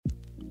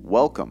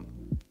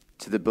Welcome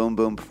to the Boom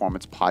Boom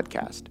Performance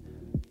Podcast,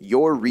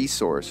 your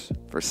resource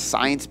for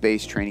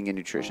science-based training and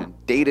nutrition,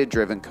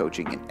 data-driven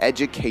coaching, and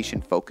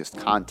education-focused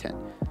content.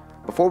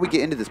 Before we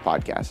get into this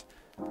podcast,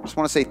 I just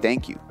want to say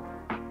thank you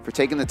for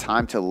taking the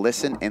time to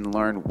listen and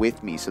learn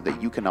with me so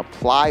that you can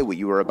apply what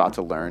you are about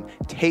to learn,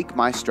 take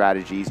my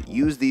strategies,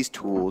 use these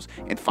tools,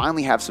 and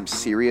finally have some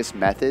serious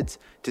methods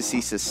to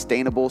see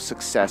sustainable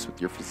success with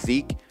your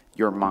physique,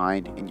 your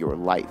mind, and your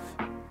life.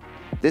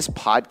 This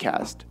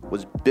podcast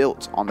was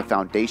built on the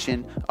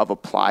foundation of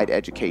applied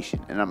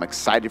education, and I'm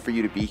excited for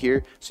you to be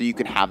here so you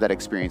can have that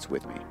experience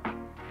with me.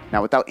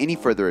 Now, without any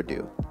further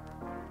ado,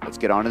 let's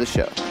get on to the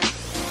show.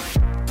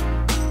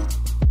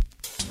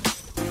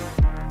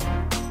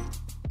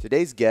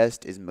 Today's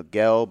guest is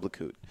Miguel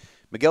Blacut.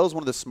 Miguel is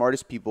one of the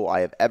smartest people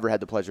I have ever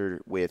had the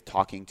pleasure with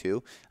talking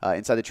to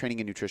inside the training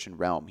and nutrition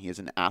realm. He is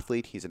an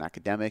athlete. He's an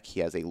academic. He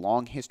has a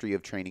long history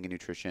of training and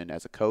nutrition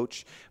as a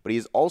coach, but he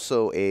is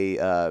also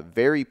a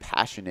very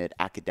passionate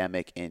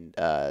academic and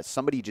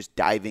somebody just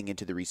diving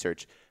into the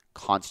research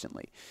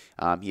constantly.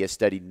 He has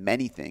studied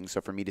many things,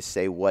 so for me to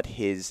say what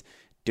his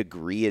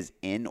degree is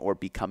in or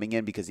becoming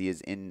in, because he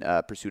is in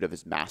pursuit of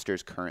his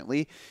master's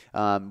currently,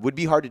 would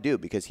be hard to do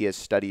because he has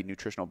studied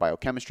nutritional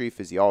biochemistry,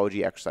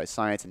 physiology, exercise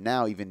science, and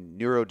now even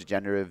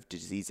neurodegenerative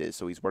diseases.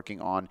 So he's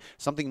working on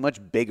something much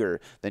bigger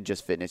than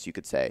just fitness, you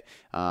could say.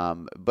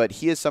 But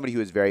he is somebody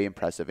who is very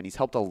impressive, and he's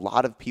helped a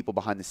lot of people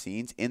behind the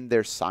scenes in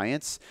their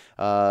science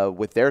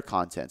with their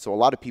content. So a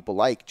lot of people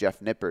like Jeff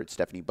Nippert,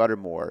 Stephanie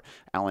Buttermore,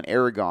 Alan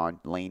Aragon,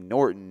 Lane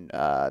Norton,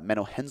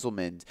 Menno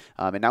Henselman,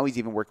 and now he's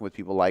even working with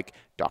people like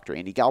Dr.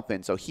 Andy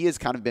Galpin. So he has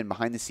kind of been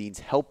behind the scenes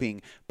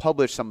helping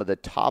publish some of the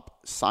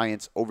top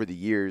science over the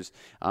years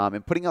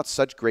and putting out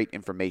such great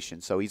information.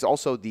 So he's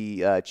also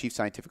the chief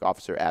scientific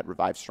officer at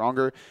Revive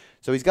Stronger.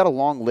 So he's got a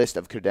long list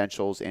of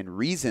credentials and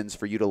reasons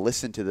for you to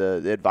listen to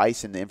the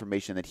advice and the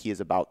information that he is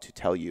about to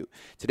tell you.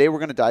 Today, we're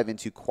going to dive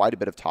into quite a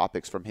bit of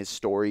topics, from his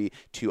story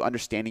to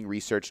understanding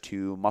research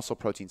to muscle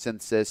protein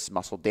synthesis,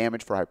 muscle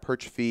damage for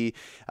hypertrophy,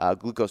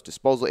 glucose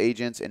disposal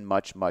agents, and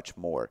much, much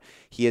more.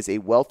 He has a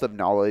wealth of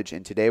knowledge,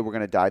 and today we're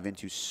going to dive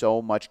into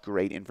so much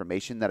great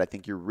information that I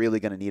think you're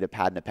really going to need a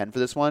pad and a pen for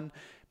this one,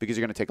 because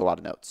you're going to take a lot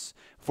of notes.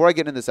 Before I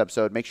get into this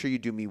episode, make sure you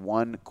do me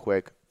one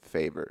quick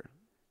favor.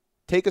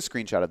 Take a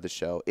screenshot of the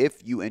show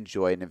if you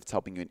enjoy it and if it's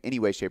helping you in any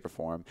way, shape, or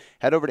form.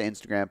 Head over to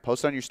Instagram,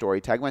 post on your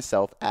story, tag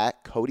myself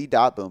at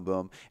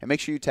Cody.boomboom, and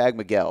make sure you tag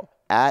Miguel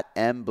at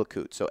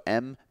mblacut, so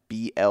MBLACUTT.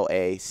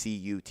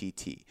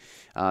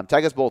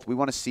 Tag us both. We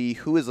want to see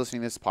who is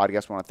listening to this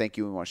podcast. We want to thank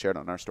you. We want to share it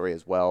on our story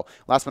as well.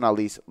 Last but not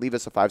least, leave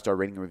us a 5-star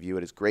rating and review.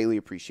 It is greatly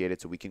appreciated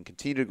so we can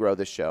continue to grow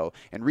this show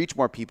and reach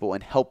more people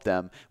and help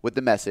them with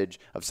the message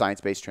of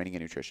science-based training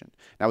and nutrition.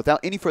 Now, without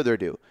any further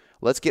ado,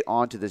 let's get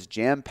on to this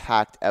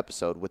jam-packed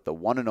episode with the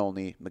one and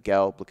only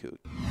Miguel Blacut.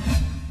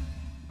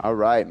 All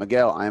right,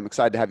 Miguel, I am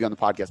excited to have you on the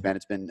podcast, man.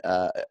 It's been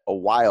a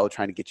while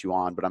trying to get you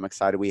on, but I'm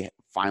excited we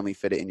finally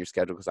fit it in your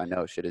schedule because I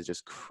know shit is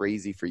just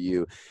crazy for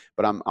you.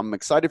 But I'm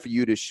excited for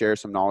you to share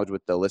some knowledge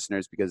with the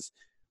listeners, because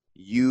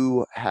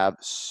you have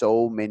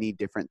so many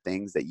different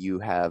things that you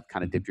have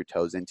kind of dipped your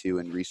toes into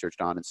and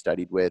researched on and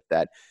studied with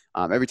that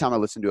every time I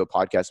listen to a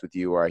podcast with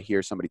you or I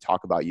hear somebody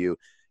talk about you,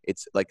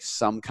 it's like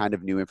some kind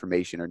of new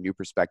information or new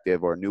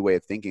perspective or a new way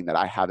of thinking that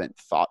I haven't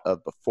thought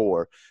of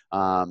before.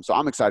 So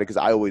I'm excited because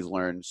I always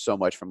learn so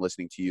much from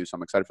listening to you. So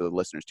I'm excited for the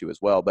listeners too as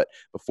well. But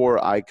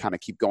before I kind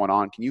of keep going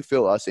on, can you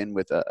fill us in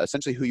with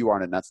essentially who you are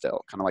in a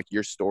nutshell, kind of like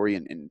your story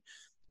and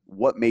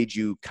what made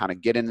you kind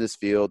of get into this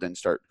field and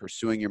start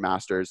pursuing your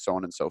master's, so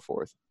on and so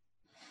forth?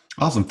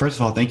 Awesome. First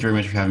of all, thank you very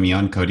much for having me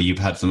on, Cody. You've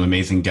had some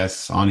amazing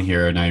guests on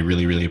here, and I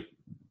really, really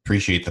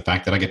appreciate the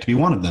fact that I get to be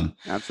one of them.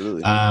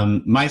 Absolutely.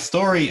 My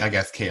story, I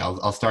guess, okay,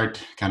 I'll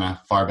start kind of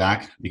far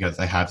back because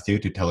I have to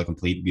tell a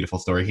complete beautiful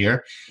story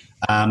here.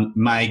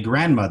 My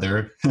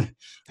grandmother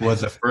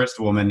was the first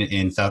woman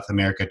in South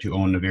America to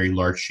own a very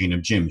large chain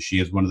of gyms.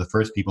 She is one of the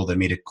first people that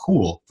made it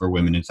cool for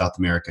women in South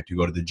America to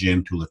go to the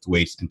gym, to lift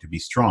weights, and to be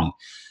strong.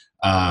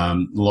 A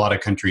lot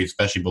of countries,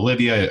 especially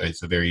Bolivia,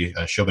 it's a very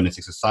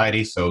chauvinistic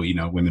society. So,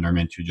 women are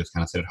meant to just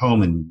kind of sit at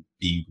home and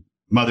be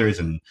mothers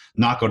and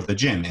not go to the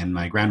gym. And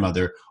my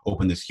grandmother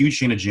opened this huge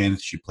chain of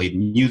gyms. She played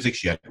music,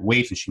 she had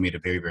weights, and she made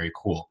it very, very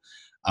cool.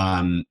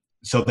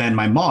 So then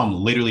my mom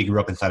literally grew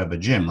up inside of a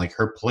gym. Like,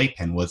 her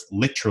playpen was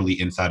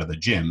literally inside of the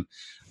gym.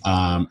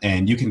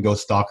 And you can go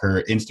stalk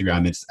her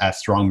Instagram. It's at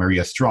Strong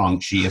Maria Strong.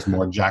 She is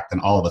more jacked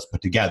than all of us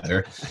put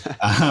together.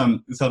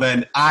 So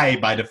then I,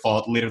 by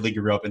default, literally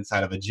grew up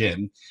inside of a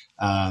gym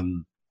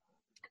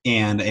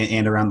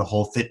and around the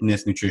whole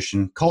fitness,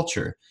 nutrition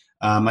culture.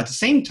 At the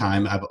same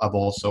time, I've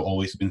also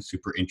always been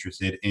super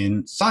interested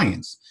in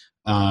science.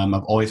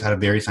 I've always had a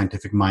very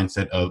scientific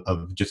mindset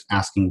of just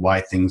asking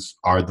why things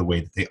are the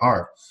way that they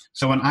are.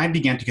 So when I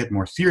began to get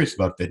more serious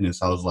about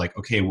fitness, I was like,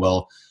 okay,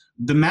 well,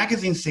 the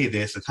magazines say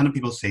this, a ton of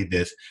people say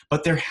this,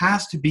 but there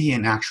has to be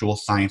an actual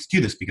science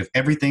to this, because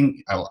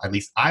everything, at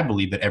least I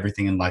believe that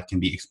everything in life can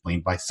be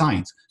explained by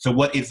science. So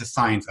what is the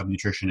science of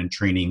nutrition and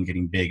training and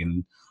getting big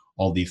and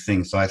all these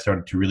things. So I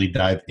started to really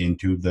dive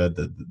into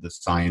the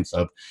science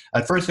of,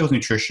 at first it was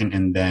nutrition,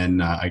 and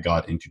then I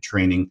got into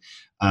training.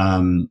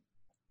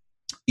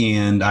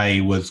 And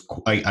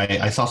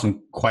I saw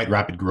some quite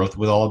rapid growth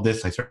with all of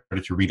this. I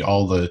started to read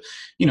all the,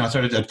 I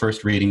started at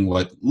first reading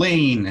what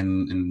Lane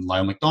and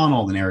Lyle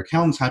McDonald and Eric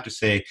Helms had to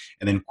say,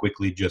 and then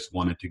quickly just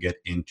wanted to get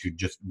into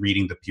just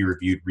reading the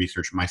peer-reviewed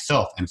research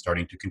myself and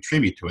starting to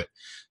contribute to it.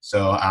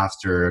 So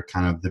after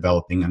kind of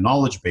developing a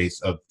knowledge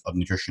base of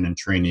nutrition and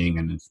training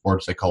and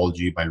sports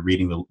psychology by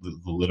reading the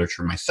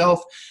literature myself,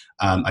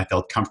 I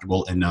felt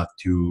comfortable enough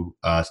to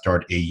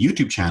start a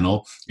YouTube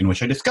channel in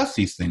which I discuss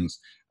these things.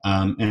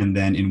 And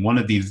then in one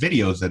of these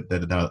videos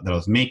that I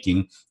was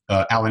making,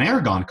 Alan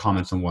Aragon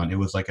comments on one. It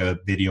was like a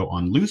video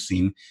on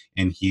leucine,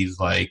 and he's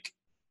like,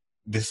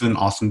 "This is an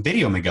awesome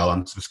video, Miguel.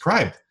 I'm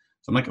subscribed."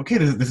 So I'm like, "Okay,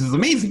 this is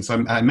amazing."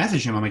 So I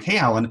message him. I'm like, "Hey,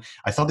 Alan,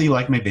 I saw that you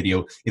like my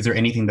video. Is there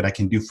anything that I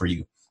can do for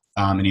you?"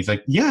 And he's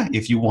like, "Yeah,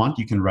 if you want,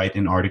 you can write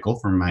an article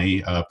for my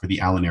for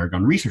the Alan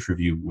Aragon Research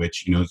Review,"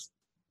 which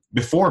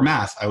before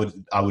Mass, I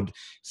would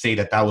say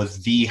that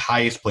was the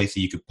highest place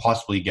that you could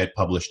possibly get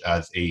published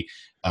as a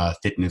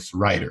fitness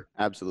writer.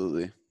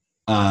 Absolutely.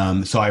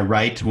 So I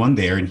write one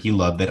there, and he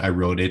loved it. I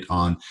wrote it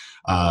on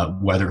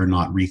whether or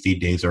not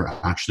refeed days are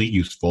actually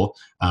useful.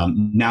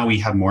 Now we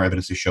have more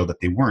evidence to show that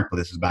they weren't, but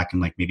this is back in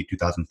like maybe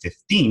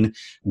 2015,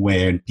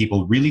 when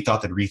people really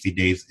thought that refeed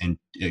days and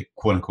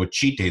quote unquote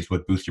cheat days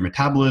would boost your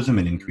metabolism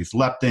and increase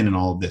leptin and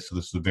all of this. So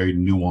this was a very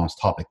nuanced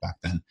topic back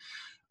then.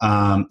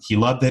 He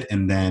loved it,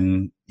 and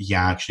then he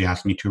actually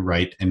asked me to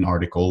write an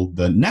article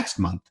the next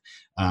month.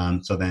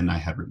 So then I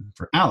had written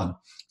for Alan.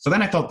 So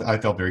then I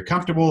felt very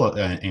comfortable,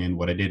 and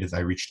what I did is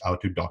I reached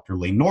out to Dr.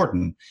 Lane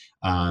Norton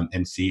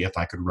and see if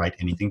I could write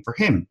anything for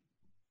him.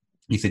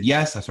 He said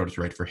yes. I started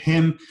to write for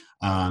him,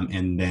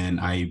 and then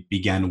I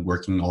began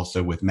working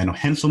also with Menno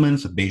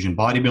Henselmans of Bayesian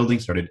Bodybuilding,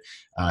 started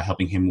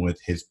helping him with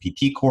his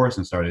PT course,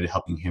 and started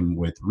helping him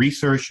with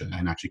research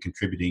and actually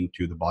contributing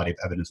to the body of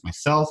evidence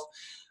myself.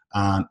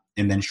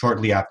 And then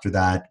shortly after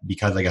that,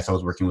 because I guess I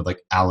was working with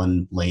like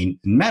Alan, Lane,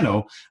 and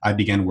Menno, I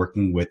began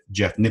working with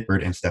Jeff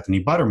Nippert and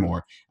Stephanie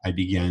Buttermore. I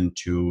began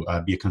to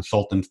be a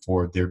consultant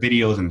for their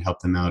videos and help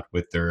them out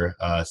with their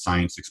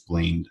science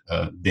explained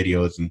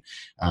videos, and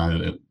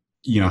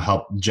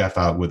help Jeff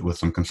out with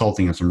some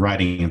consulting and some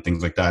writing and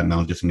things like that. And that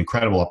was just an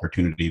incredible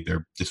opportunity.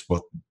 They're just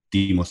both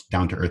the most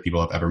down-to-earth people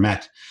I've ever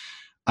met.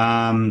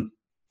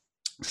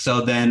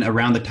 So then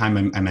around the time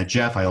I met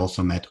Jeff, I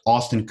also met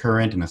Austin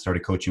Current, and I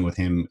started coaching with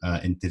him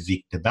in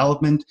physique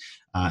development,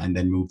 and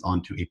then moved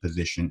on to a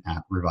position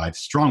at Revive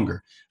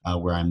Stronger,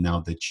 where I'm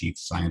now the chief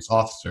science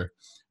officer.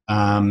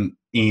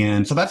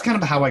 And so that's kind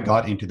of how I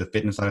got into the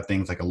fitness side of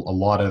things, like a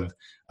lot of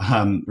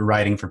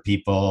writing for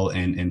people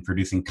and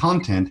producing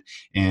content,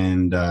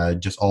 and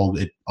just all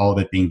of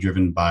it being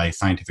driven by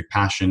scientific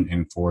passion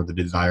and for the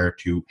desire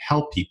to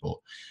help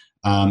people.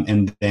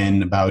 And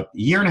then about a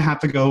year and a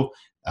half ago,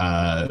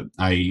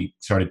 I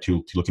started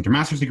to look into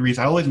master's degrees.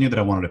 I always knew that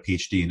I wanted a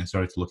PhD, and I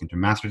started to look into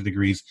master's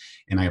degrees,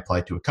 and I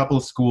applied to a couple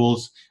of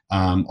schools,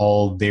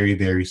 all very,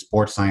 very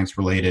sports science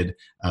related,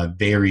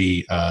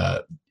 very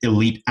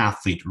elite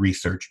athlete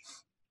research.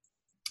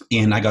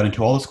 And I got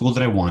into all the schools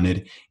that I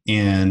wanted.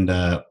 And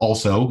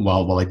also,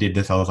 while I did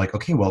this, I was like,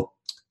 okay, well,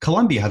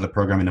 Columbia has a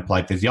program in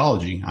applied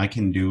physiology. I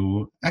can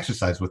do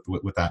exercise with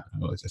that.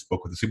 I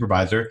spoke with the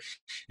supervisor,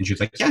 and she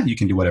was like, yeah, you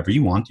can do whatever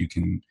you want. You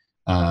can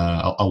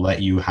I'll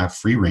let you have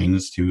free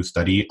reins to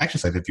study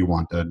exercise if you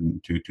want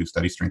to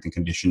study strength and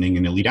conditioning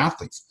and elite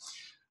athletes.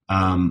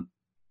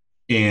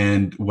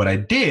 And what I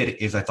did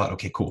is I thought,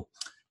 okay, cool.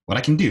 What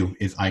I can do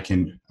is I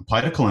can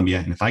apply to Columbia,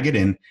 and if I get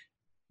in,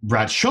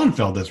 Brad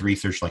Schoenfeld does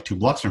research like 2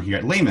 blocks from here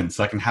at Lehman,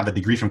 so I can have a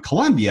degree from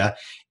Columbia,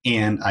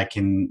 and I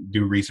can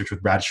do research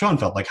with Brad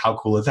Schoenfeld. Like, how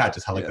cool is that?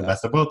 Just have like the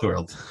best of both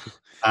worlds.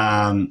 So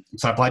I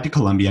applied to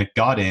Columbia,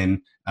 got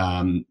in.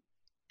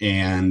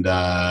 And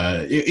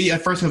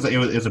at first, it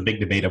was a big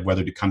debate of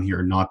whether to come here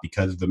or not,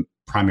 because the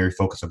primary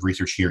focus of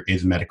research here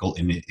is medical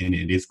and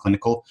it is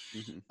clinical.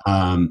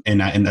 Mm-hmm.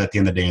 And at the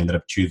end of the day, I ended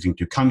up choosing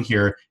to come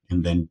here.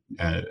 And then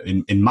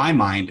in my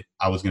mind,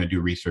 I was going to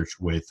do research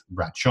with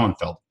Brad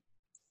Schoenfeld.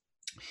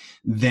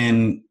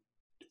 Then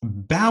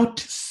about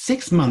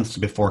 6 months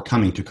before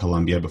coming to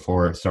Columbia,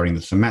 before starting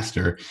the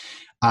semester,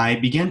 I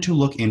began to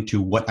look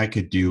into what I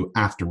could do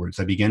afterwards.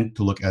 I began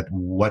to look at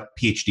what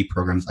PhD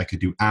programs I could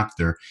do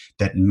after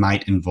that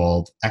might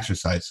involve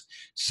exercise.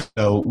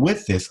 So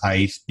with this,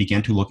 I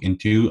began to look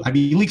into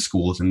Ivy League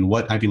schools and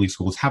what Ivy League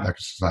schools have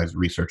exercise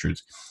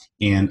researchers.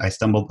 And I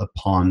stumbled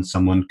upon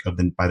someone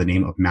by the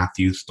name of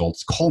Matthew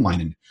Stoltz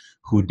Kolmainen,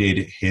 who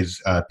did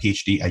his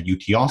PhD at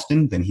UT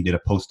Austin. Then he did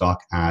a postdoc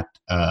at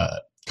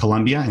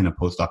Columbia and a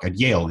postdoc at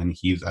Yale. And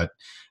he's at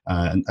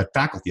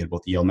faculty at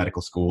both Yale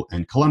Medical School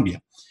and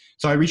Columbia.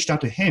 So I reached out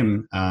to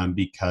him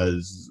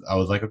because I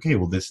was like, okay,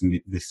 well, this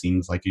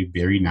seems like a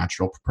very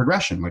natural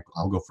progression. Like,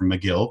 I'll go from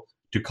McGill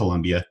to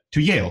Columbia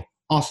to Yale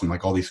awesome.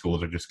 Like all these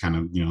schools are just kind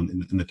of,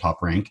 in the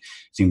top rank,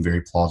 seemed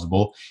very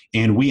plausible.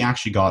 And we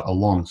actually got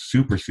along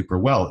super, super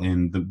well.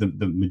 And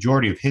the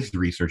majority of his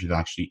research is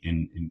actually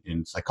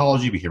in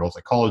psychology, behavioral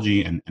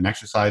psychology, and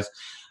exercise.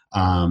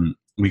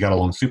 We got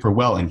along super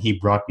well, and he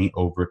brought me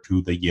over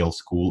to the Yale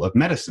School of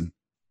Medicine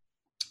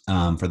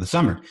for the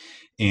summer.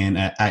 And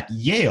at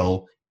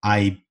Yale,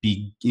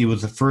 it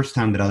was the first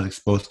time that I was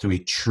exposed to a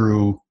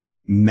true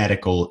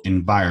medical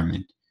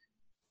environment,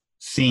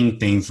 seeing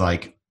things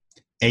like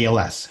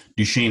ALS,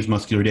 Duchenne's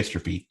muscular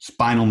dystrophy,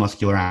 spinal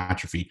muscular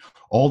atrophy,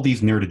 all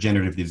these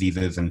neurodegenerative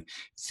diseases, and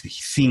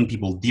seeing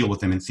people deal with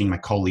them, and seeing my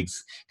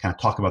colleagues kind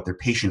of talk about their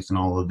patients and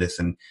all of this.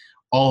 And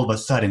all of a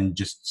sudden,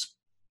 just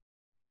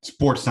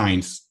sports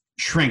science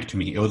shrank to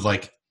me. It was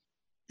like,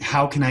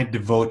 how can I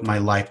devote my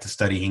life to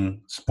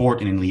studying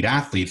sport and elite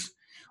athletes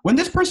when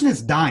this person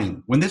is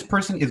dying, when this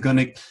person is going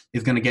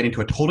to get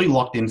into a totally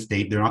locked in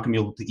state? They're not going to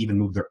be able to even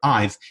move their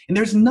eyes, and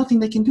there's nothing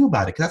they can do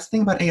about it. Because that's the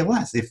thing about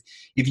ALS. If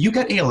you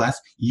get ALS,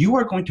 you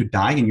are going to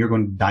die, and you're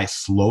going to die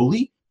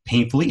slowly,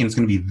 painfully, and it's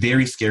going to be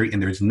very scary,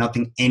 and there's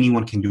nothing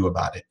anyone can do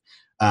about it.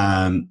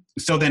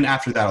 So then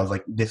after that, I was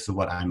like, this is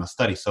what I must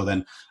study. So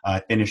then I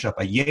finished up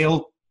at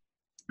Yale,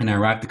 and I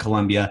arrived at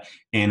Columbia,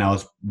 and I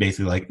was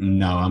basically like,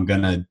 no, I'm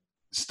going to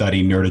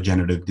study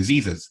neurodegenerative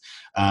diseases.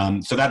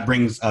 So that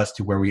brings us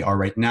to where we are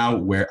right now,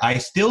 where I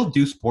still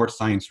do sports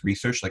science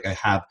research. Like I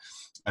have,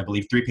 I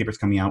believe, 3 papers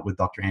coming out with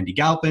Dr. Andy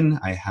Galpin.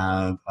 I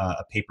have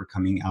a paper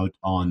coming out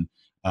on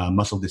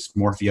muscle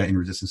dysmorphia in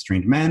resistance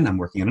trained men. I'm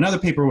working on another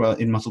paper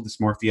in muscle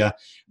dysmorphia,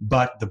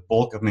 but the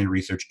bulk of my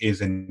research is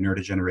in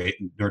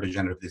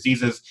neurodegenerative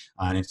diseases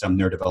and in some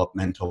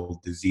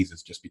neurodevelopmental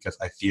diseases, just because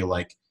I feel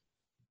like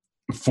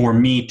for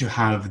me to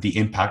have the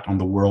impact on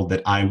the world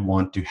that I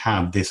want to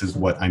have, this is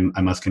what I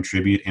must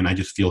contribute. And I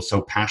just feel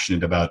so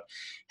passionate about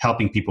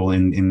helping people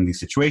in these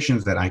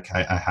situations that I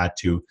had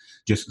to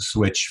just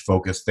switch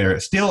focus there.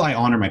 Still, I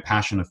honor my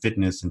passion of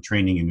fitness and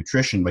training and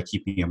nutrition by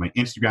keeping it on my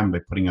Instagram, by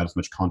putting out as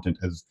much content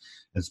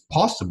as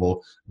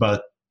possible.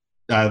 But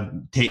I've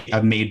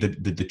made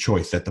the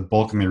choice that the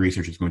bulk of my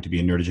research is going to be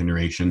in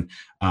neurodegeneration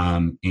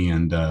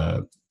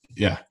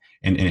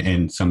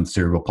and some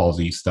cerebral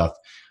palsy stuff.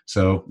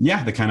 So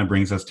yeah, that kind of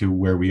brings us to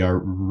where we are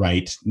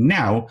right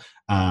now.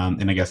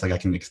 And I guess like I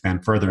can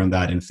expand further on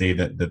that and say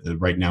that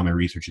right now my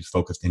research is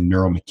focused in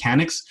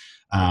neuromechanics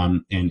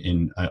and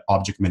in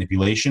object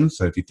manipulation.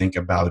 So if you think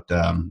about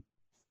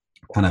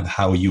kind of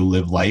how you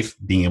live life,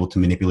 being able to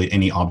manipulate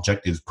any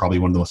object is probably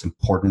one of the most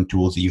important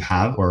tools that you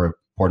have, or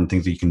important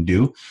things that you can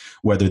do,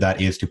 whether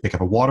that is to pick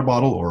up a water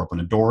bottle or open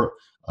a door,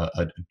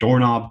 a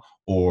doorknob,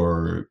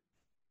 or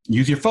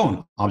use your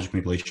phone. Object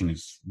manipulation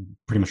is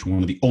pretty much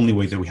one of the only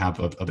ways that we have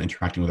of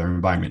interacting with our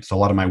environment. So a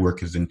lot of my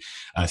work is in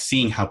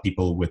seeing how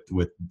people with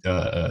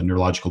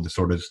neurological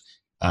disorders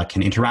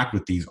can interact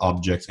with these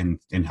objects,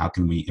 and how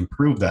can we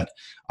improve that.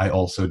 I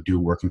also do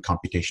work in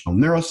computational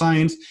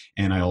neuroscience,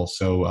 and I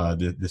also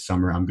this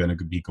summer I'm going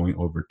to be going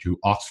over to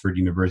Oxford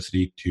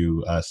University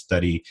to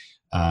study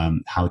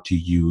how to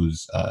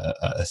use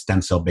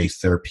stem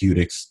cell-based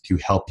therapeutics to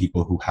help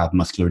people who have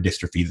muscular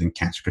dystrophies and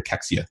cancer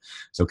cachexia.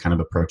 So kind of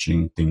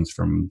approaching things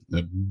from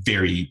a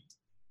very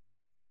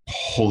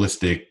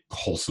holistic,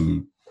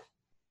 wholesome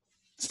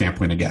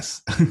standpoint, I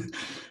guess.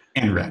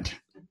 And red.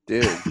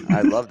 Dude,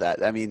 I love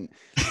that. I mean,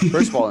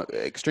 first of all,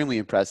 extremely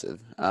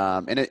impressive.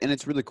 And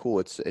it's really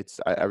cool.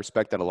 I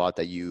respect that a lot,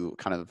 that you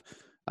kind of,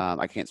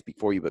 I can't speak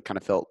for you, but kind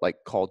of felt like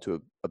called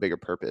to a bigger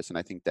purpose. And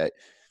I think that,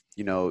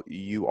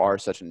 you are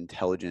such an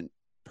intelligent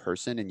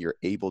person, and you're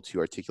able to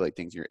articulate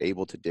things. You're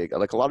able to dig.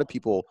 Like a lot of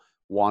people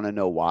want to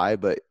know why,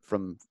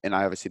 and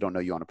I obviously don't know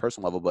you on a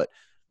personal level, but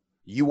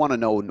you want to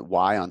know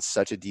why on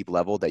such a deep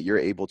level that you're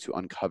able to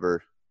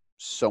uncover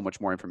so much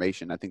more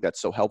information. I think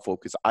that's so helpful,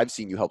 because I've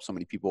seen you help so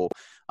many people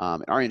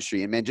in our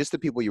industry. And man, just the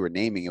people you were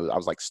naming, I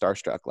was like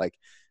starstruck. Like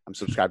I'm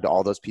subscribed to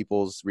all those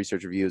people's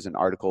research reviews and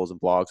articles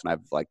and blogs, and I've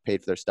like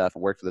paid for their stuff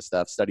and worked for their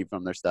stuff, studied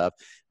from their stuff.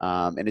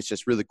 And it's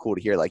just really cool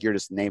to hear, like, you're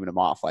just naming them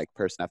off like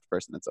person after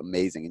person. That's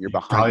amazing. And you're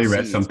behind Probably the read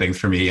scenes. some things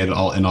for me in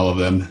all of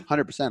them.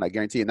 100%, I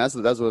guarantee. And that's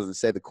what I was going to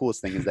say. The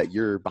coolest thing is that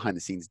you're behind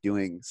the scenes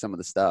doing some of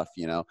the stuff,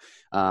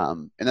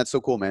 and that's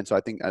so cool, man. So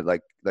I think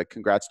like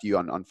congrats to you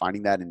on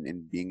finding that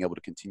and being able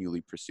to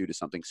continually pursue to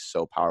something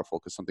so powerful,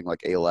 because something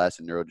like ALS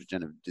and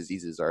neurodegenerative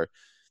diseases are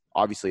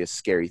obviously a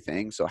scary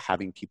thing. So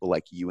having people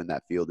like you in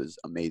that field is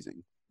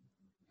amazing.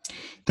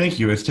 Thank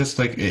you. It's just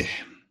like,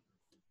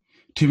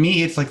 to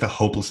me, it's like the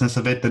hopelessness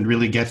of it that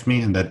really gets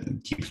me and that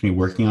keeps me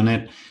working on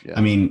it. Yeah.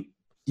 I mean,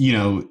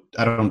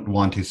 I don't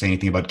want to say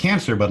anything about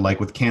cancer, but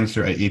like with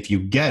cancer, if you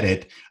get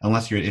it,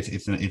 unless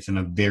it's in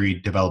a very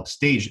developed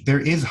stage, there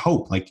is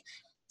hope. Like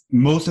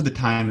most of the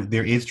time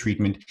there is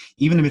treatment.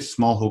 Even if it's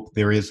small hope,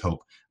 there is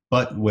hope.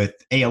 But with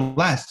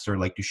ALS or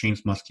like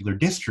Duchenne's muscular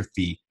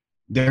dystrophy,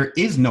 there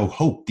is no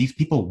hope. These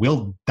people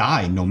will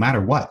die no matter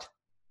what.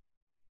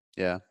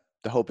 Yeah.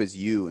 The hope is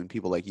you and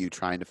people like you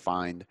trying to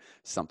find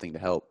something to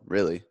help,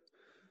 really.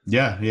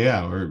 Yeah.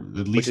 Or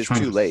at least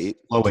trying to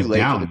slow it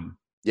down.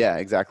 Yeah,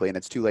 exactly. And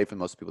it's too late for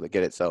most people to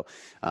get it. So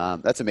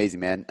that's amazing,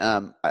 man.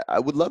 I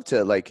would love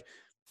to like,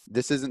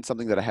 this isn't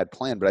something that I had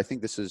planned, but I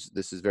think this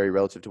is very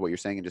relative to what you're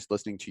saying, and just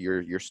listening to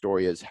your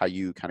story as how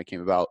you kind of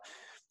came about.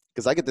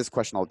 Because I get this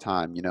question all the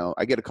time. You know,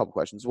 I get a couple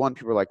questions. One,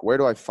 people are like, where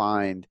do I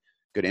find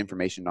good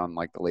information on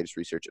like the latest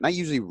research? And I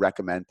usually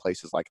recommend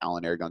places like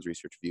Alan Aragon's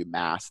Research Review,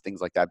 Mass,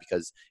 things like that,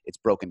 because it's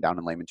broken down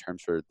in layman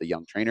terms for the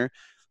young trainer.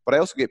 But I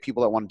also get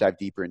people that want to dive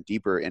deeper and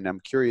deeper. And I'm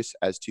curious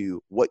as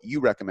to what you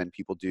recommend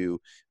people do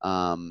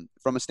from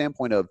a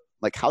standpoint of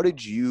like, how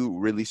did you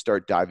really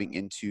start diving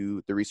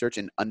into the research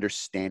and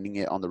understanding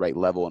it on the right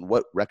level? And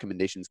what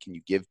recommendations can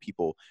you give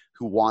people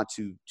who want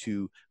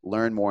to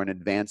learn more and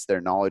advance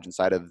their knowledge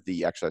inside of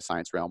the exercise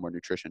science realm or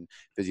nutrition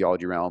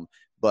physiology realm,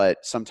 but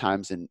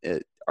sometimes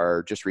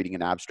are just reading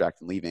an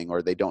abstract and leaving,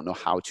 or they don't know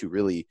how to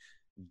really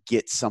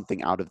get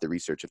something out of the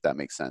research, if that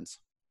makes sense?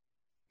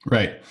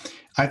 Right.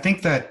 I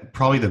think that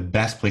probably the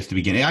best place to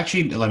begin.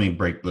 Actually, let me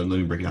break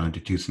it down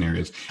into two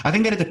scenarios. I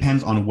think that it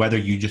depends on whether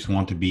you just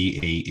want to be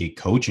a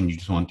coach and you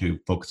just want to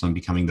focus on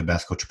becoming the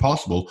best coach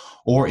possible,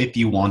 or if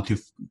you want to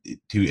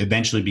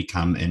eventually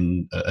become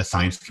a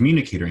science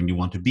communicator and you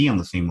want to be on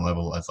the same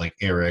level as like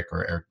Eric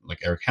or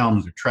Eric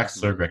Helms or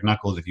Trexler, Greg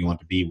Knuckles, if you want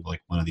to be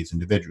like one of these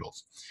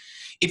individuals.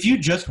 If you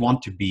just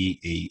want to be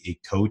a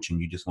coach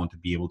and you just want to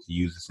be able to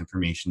use this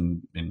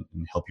information and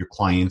help your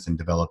clients and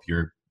develop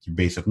your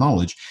base of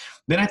knowledge,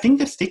 then I think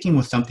that sticking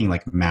with something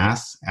like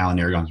Mass, Alan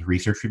Aragon's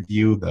research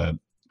review, the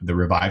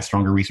Revive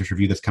Stronger research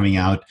review that's coming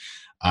out,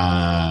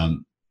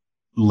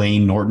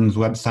 Lane Norton's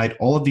website,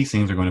 all of these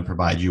things are going to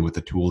provide you with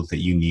the tools that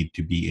you need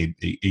to be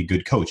a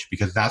good coach,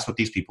 because that's what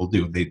these people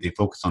do. They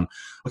focus on,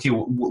 okay,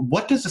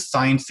 what does the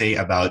science say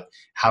about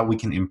how we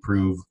can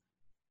improve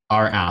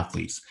our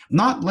athletes?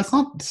 Let's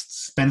not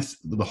spend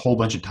the whole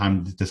bunch of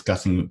time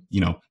discussing,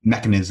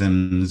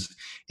 mechanisms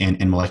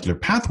and molecular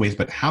pathways,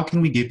 but how can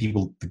we give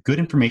people the good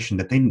information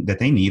that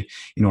they need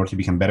in order to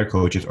become better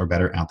coaches or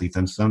better athletes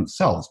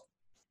themselves?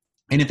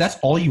 And if that's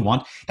all you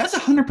want, that's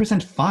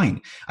 100%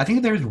 fine. I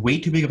think that there's way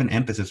too big of an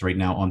emphasis right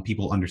now on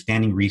people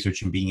understanding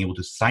research and being able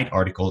to cite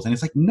articles. And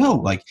it's like, no,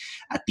 like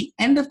at the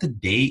end of the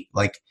day,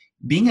 like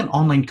being an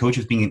online coach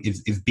is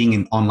being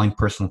an online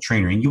personal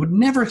trainer. And you would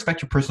never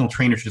expect your personal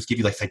trainer to just give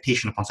you like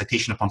citation upon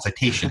citation upon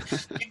citation.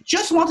 You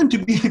just want them to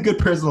be a good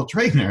personal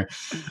trainer.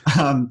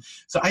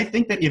 So I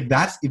think that if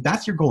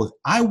that's your goal, is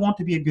I want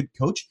to be a good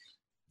coach,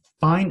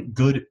 find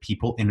good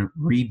people and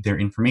read their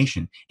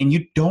information. And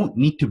you don't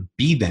need to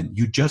be them.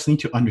 You just need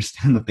to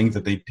understand the things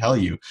that they tell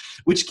you,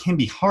 which can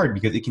be hard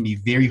because it can be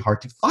very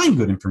hard to find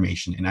good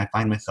information. And I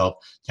find myself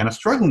kind of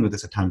struggling with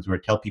this at times, where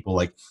I tell people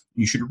like,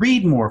 you should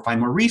read more, find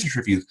more research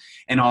reviews.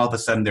 And all of a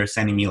sudden they're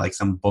sending me like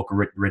some book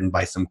written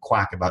by some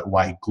quack about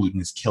why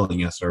gluten is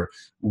killing us, or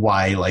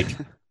why if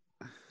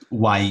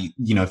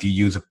you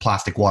use a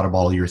plastic water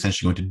bottle, you're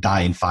essentially going to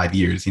die in 5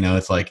 years.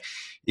 It's like,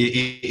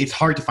 it's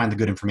hard to find the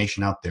good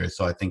information out there.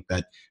 So I think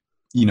that,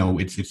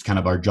 it's kind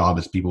of our job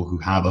as people who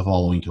have a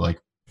following to like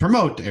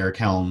promote Eric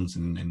Helms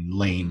and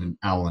Lane and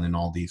Alan and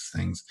all these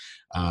things.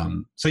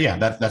 So yeah,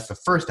 that's the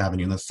first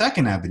avenue. And the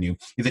second avenue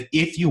is that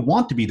if you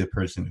want to be the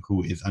person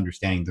who is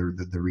understanding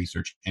the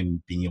research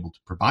and being able to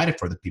provide it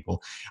for the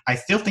people, I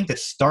still think that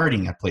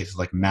starting at places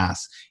like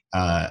Mass,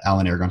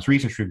 Alan Aragon's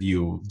research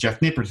review,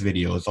 Jeff Nipper's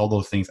videos, all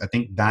those things, I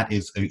think that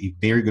is a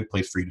very good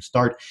place for you to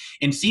start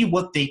and see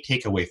what they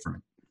take away from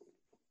it.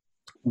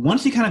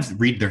 Once you kind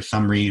of read their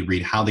summary,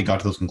 read how they got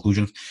to those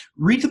conclusions,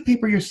 read the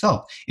paper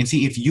yourself and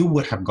see if you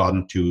would have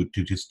gotten to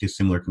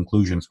similar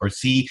conclusions, or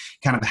see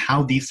kind of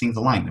how these things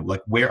align.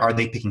 Like, where are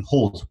they picking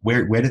holes?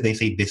 Where do they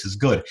say this is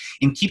good?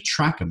 And keep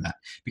track of that.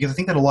 Because I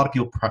think that a lot of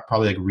people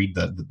probably like read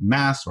the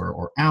Mass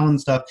or Allen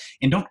stuff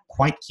and don't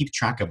quite keep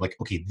track of like,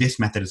 okay, this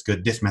method is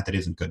good, this method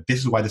isn't good. This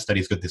is why the study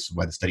is good, this is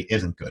why the study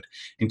isn't good.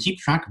 And keep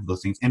track of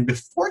those things. And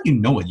before you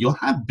know it, you'll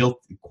have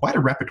built quite a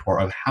repertoire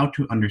of how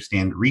to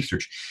understand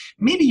research.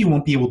 Maybe you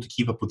won't be able to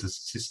keep up with the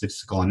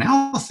statistical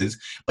analysis,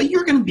 but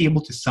you're going to be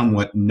able to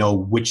somewhat know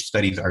which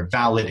studies are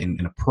valid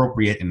and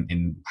appropriate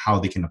and how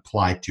they can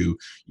apply to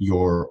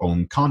your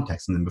own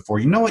context. And then before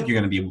you know it, you're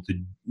going to be able to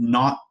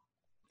not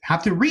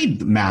have to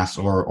read Mass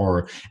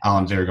or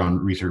Alan Aragon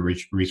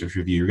research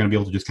review. You're going to be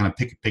able to just kind of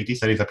pick these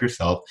studies up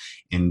yourself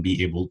and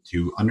be able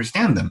to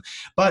understand them.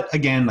 But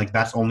again, like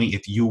that's only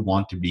if you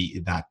want to be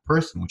that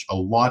person, which a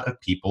lot of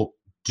people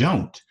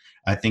don't.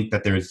 I think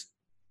that there's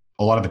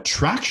a lot of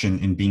attraction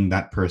in being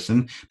that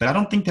person, but I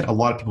don't think that a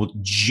lot of people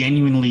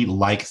genuinely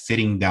like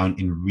sitting down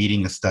and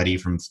reading a study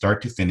from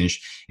start to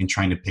finish and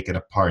trying to pick it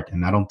apart.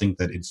 And I don't think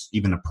that it's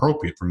even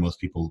appropriate for most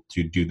people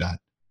to do that.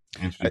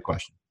 Answer your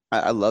question.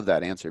 I love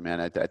that answer,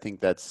 man. I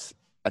think that's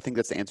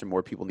the answer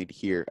more people need to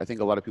hear. I think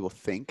a lot of people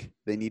think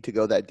they need to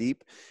go that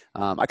deep.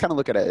 I kind of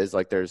look at it as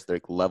like there's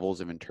like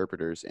levels of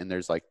interpreters, and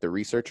there's like the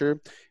researcher,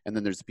 and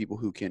then there's the people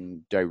who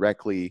can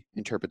directly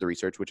interpret the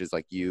research, which is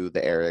like you,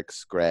 the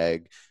Erics,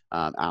 Greg,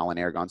 Alan,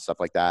 Aragon,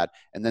 stuff like that.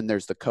 And then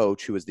there's the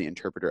coach, who is the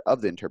interpreter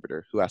of the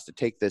interpreter, who has to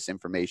take this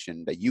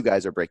information that you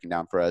guys are breaking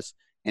down for us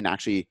and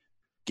actually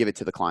give it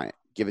to the client.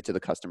 give it to the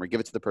customer, give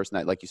it to the person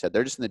that, like you said,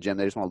 they're just in the gym.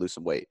 They just want to lose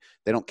some weight.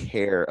 They don't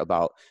care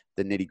about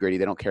the nitty gritty.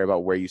 They don't care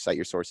about where you cite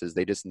your sources.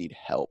 They just need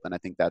help. And I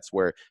think that's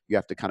where you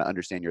have to kind of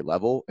understand your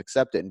level,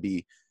 accept it, and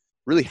be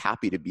really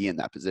happy to be in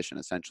that position,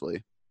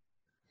 essentially.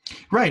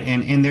 Right.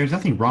 And there's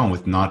nothing wrong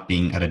with not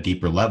being at a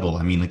deeper level.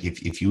 I mean, like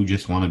if you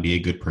just want to be a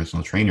good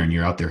personal trainer and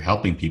you're out there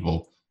helping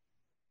people,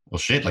 well,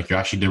 shit, like you're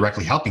actually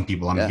directly helping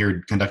people. I'm Yeah.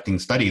 here conducting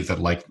studies that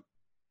like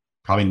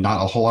probably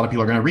not a whole lot of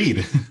people are going to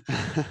read.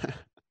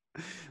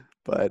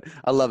 But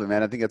I love it,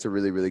 man. I think that's a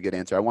really, really good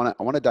answer. I want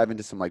to dive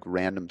into some like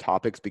random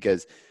topics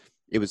because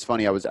it was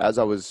funny. As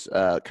I was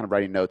kind of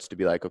writing notes to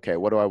be like, okay,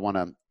 what do I want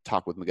to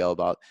talk with Miguel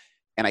about?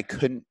 And I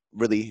couldn't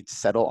really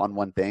settle on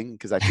one thing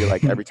because I feel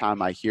like every time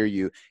I hear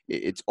you,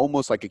 it's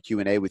almost like a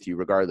Q&A with you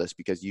regardless,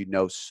 because you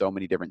know so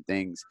many different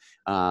things.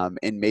 And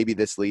maybe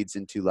this leads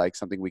into like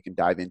something we can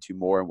dive into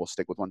more, and we'll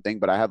stick with one thing.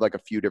 But I have like a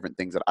few different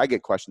things that I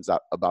get questions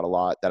about a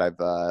lot that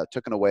I've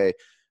taken away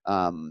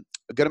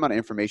a good amount of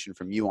information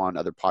from you on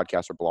other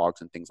podcasts or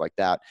blogs and things like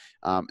that.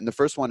 And the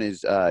first one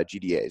is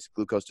GDAs,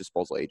 glucose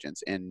disposal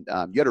agents. And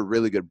you had a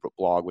really good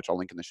blog, which I'll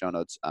link in the show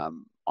notes,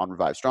 on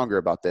Revive Stronger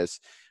about this.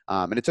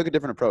 And it took a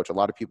different approach. A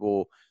lot of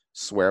people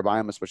swear by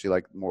them, especially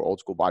like more old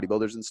school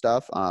bodybuilders and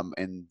stuff.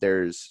 And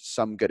there's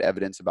some good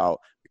evidence about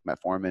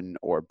metformin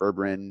or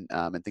berberine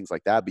and things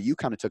like that. But you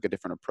kind of took a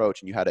different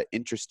approach, and you had an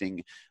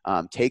interesting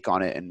take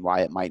on it and why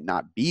it might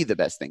not be the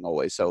best thing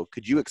always. So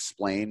could you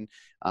explain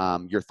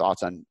your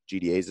thoughts on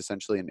GDAs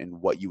essentially,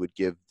 and what you would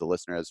give the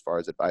listener as far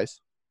as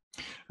advice?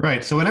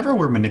 Right. So whenever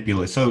we're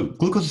manipulating, so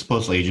glucose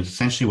disposal agents,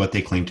 essentially what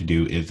they claim to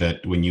do is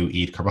that when you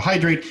eat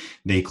carbohydrate,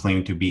 they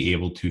claim to be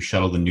able to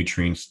shuttle the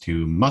nutrients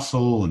to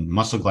muscle and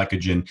muscle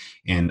glycogen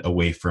and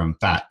away from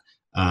fat.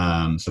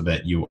 So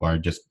that you are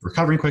just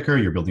recovering quicker,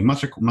 you're building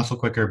muscle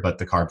quicker, but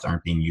the carbs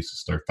aren't being used to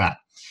store fat.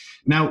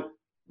 Now,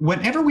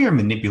 whenever we are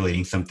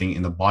manipulating something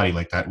in the body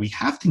like that, we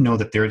have to know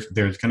that there's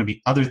going to be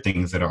other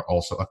things that are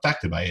also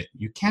affected by it.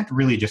 You can't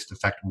really just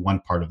affect one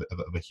part of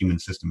a human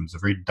system. It's a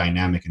very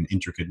dynamic and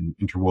intricate and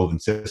interwoven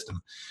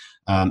system.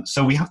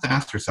 So we have to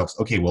ask ourselves,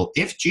 okay, well,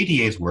 if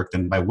GDAs work,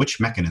 then by which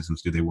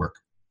mechanisms do they work?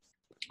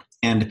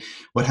 And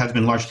what has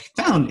been largely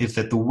found is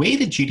that the way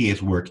that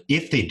GDAs work,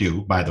 if they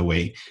do, by the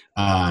way,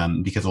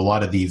 because a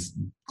lot of these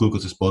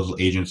glucose disposal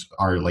agents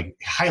are like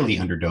highly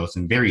underdosed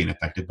and very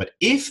ineffective, but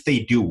if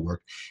they do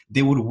work,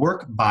 they would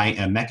work by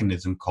a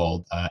mechanism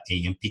called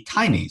AMP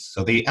kinase.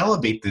 So they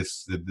elevate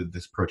this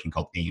protein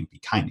called AMP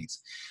kinase.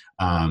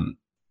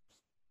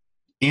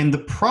 And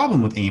the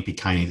problem with AMP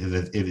kinase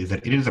is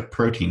that it is a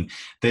protein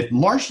that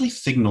largely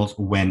signals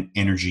when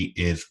energy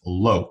is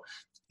low.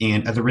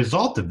 And as a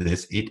result of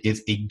this, it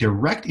is a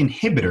direct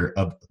inhibitor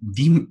of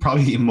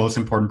probably the most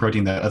important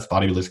protein that us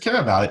bodybuilders care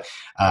about,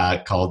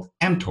 called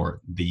mTOR,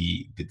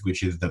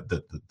 which is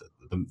the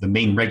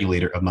main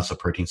regulator of muscle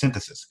protein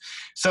synthesis.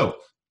 So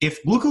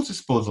if glucose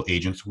disposal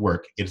agents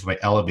work, it is by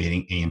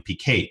elevating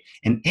AMPK.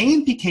 And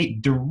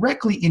AMPK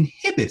directly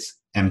inhibits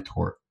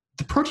mTOR,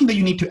 the protein that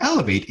you need to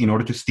elevate in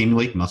order to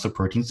stimulate muscle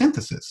protein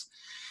synthesis.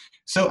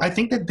 So I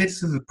think that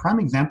this is a prime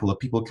example of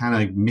people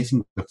kind of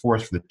missing the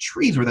forest for the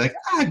trees, where they're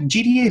like,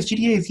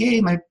 GDAs,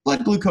 yay, my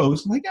blood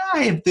glucose. I'm like,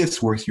 if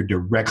this works, you're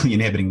directly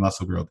inhibiting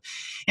muscle growth.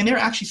 And there are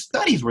actually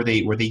studies where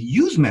they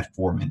use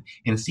metformin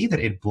and see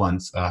that it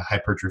blunts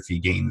hypertrophy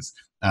gains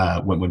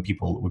when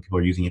people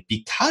are using it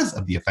because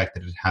of the effect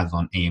that it has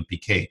on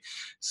AMPK.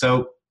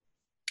 So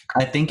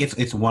I think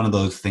it's one of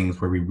those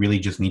things where we really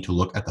just need to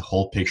look at the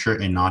whole picture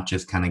and not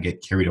just kind of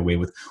get carried away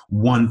with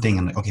one thing.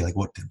 And like, okay, like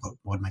what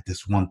might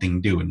this one thing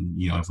do? And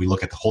if we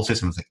look at the whole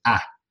system, it's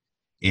like,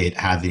 it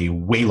has a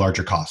way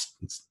larger cost.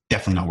 It's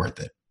definitely not worth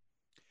it.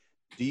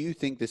 Do you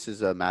think this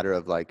is a matter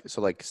of like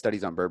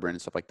studies on berberine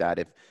and stuff like that?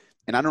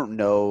 And I don't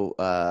know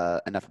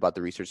enough about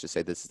the research to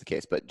say this is the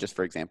case, but just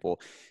for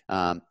example,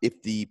 if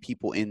the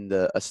people in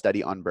a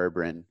study on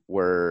berberine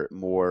were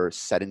more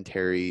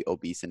sedentary,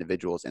 obese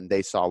individuals, and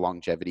they saw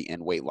longevity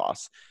and weight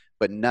loss,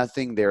 but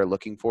nothing they're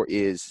looking for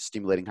is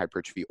stimulating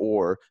hypertrophy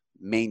or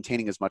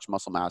maintaining as much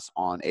muscle mass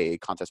on a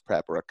contest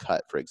prep or a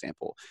cut, for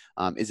example.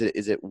 Is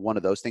it one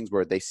of those things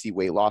where they see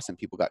weight loss and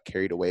people got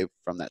carried away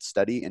from that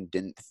study and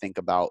didn't think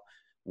about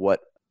what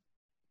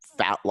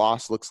fat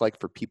loss looks like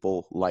for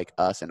people like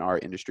us in our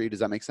industry? Does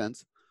that make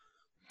sense?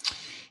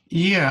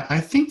 Yeah, I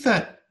think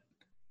that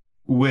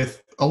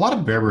with a lot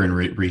of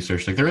berberine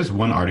research, like there is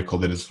one article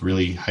that is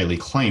really highly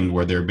claimed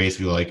where they're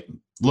basically like,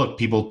 look,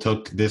 people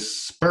took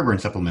this berberine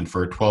supplement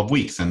for 12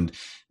 weeks and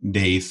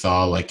they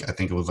saw like, I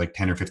think it was like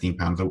 10 or 15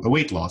 pounds of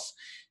weight loss.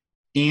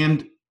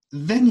 And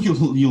then you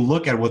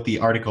look at what the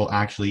article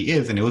actually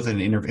is, and it was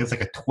it was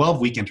like a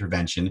 12-week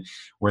intervention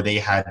where they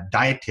had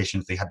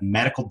dietitians, they had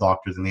medical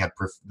doctors, and they had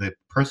the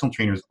personal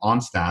trainers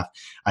on staff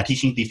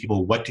teaching these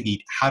people what to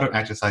eat, how to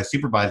exercise,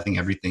 supervising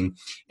everything.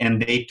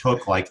 And they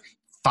took like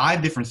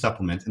 5 different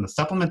supplements, and the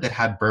supplement that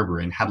had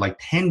berberine had like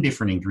 10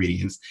 different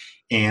ingredients.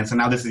 And so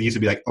now this used to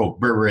be like,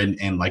 berberine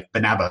and like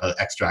banaba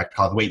extract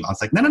cause weight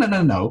loss. Like,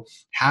 no.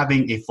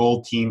 Having a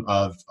full team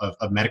of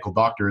medical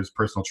doctors,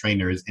 personal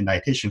trainers, and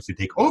dietitians to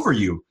take over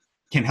you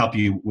can help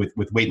you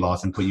with weight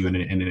loss and put you in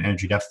an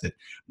energy deficit,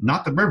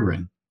 not the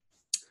berberine.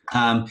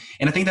 And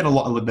I think that a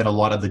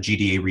lot of the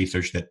GDA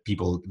research that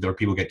people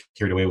get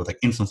carried away with, like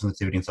insulin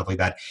sensitivity and stuff like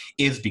that,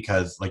 is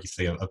because, like you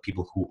say, of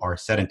people who are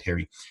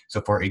sedentary.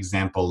 So, for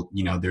example,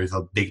 there's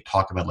a big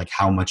talk about like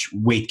how much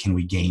weight can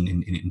we gain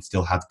and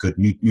still have good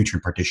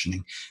nutrient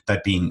partitioning.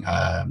 That being,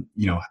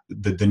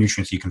 the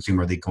nutrients you consume,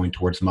 are they going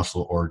towards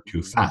muscle or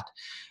to fat?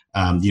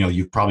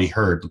 You've probably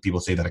heard people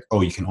say that, like,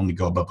 oh, you can only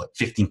go above like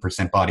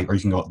 15% body, or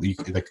you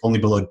can like only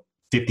below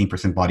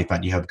 15% body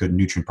fat, you have good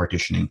nutrient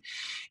partitioning.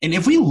 And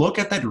if we look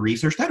at that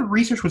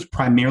research was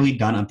primarily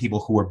done on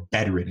people who are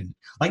bedridden,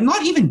 like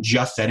not even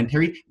just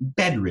sedentary,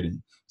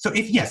 bedridden. So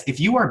if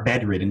you are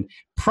bedridden,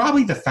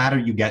 probably the fatter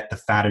you get, the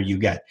fatter you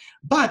get.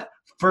 But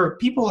for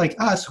people like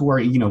us who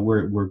are,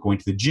 we're going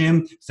to the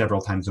gym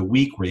several times a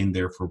week, we're in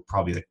there for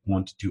probably like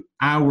 1 to 2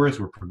 hours,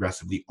 we're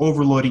progressively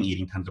overloading,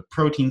 eating tons of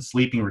protein,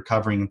 sleeping,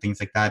 recovering, and things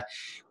like that.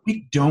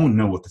 We don't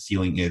know what the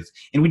ceiling is.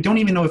 And we don't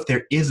even know if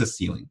there is a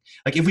ceiling.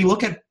 Like if we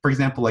look at, for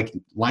example, like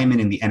linemen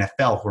in the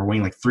NFL who are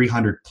weighing like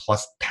 300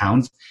 plus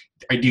pounds,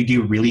 do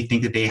you really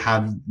think that they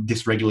have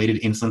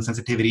dysregulated insulin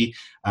sensitivity?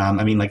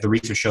 Like the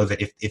research shows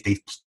that if they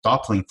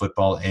stop playing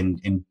football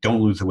and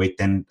don't lose the weight,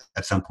 then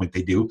at some point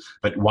they do.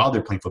 But while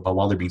they're playing football,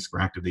 while they're being super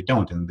active, they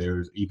don't. And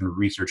there's even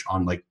research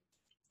on like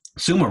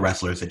sumo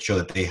wrestlers that show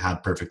that they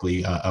have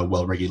perfectly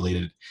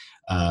well-regulated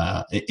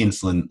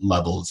insulin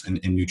levels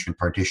and nutrient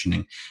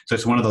partitioning. So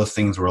it's one of those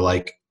things where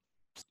like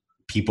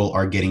people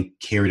are getting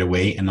carried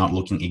away and not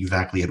looking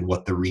exactly at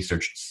what the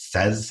research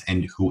says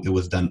and who it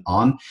was done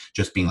on,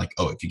 just being like,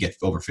 oh, if you get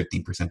over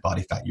 15%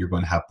 body fat, you're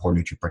going to have poor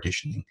nutrient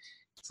partitioning.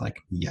 It's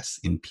like, yes,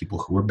 in people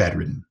who are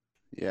bedridden.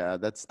 Yeah,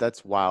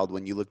 that's wild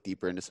when you look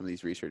deeper into some of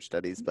these research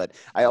studies. But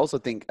I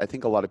think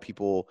a lot of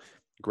people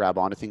grab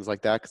onto things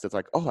like that because it's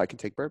like, oh, I can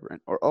take berberine,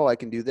 or oh, I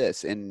can do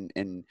this, and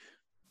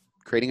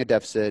creating a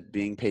deficit,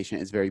 being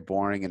patient is very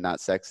boring and not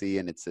sexy,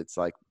 and it's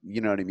like,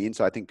 you know what I mean?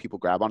 So I think people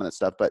grab onto that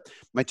stuff. But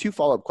my 2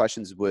 follow-up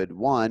questions would,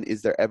 one,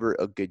 is there ever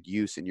a good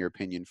use in your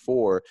opinion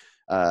for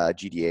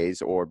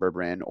GDAs or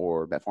berberine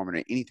or metformin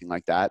or anything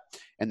like that?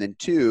 And then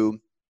 2,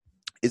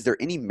 is there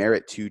any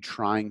merit to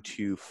trying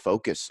to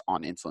focus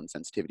on insulin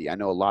sensitivity? I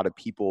know a lot of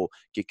people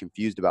get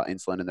confused about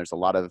insulin, and there's a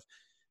lot of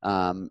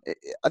I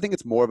think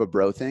it's more of a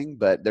bro thing,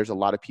 but there's a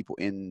lot of people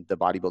in the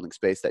bodybuilding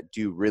space that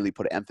do really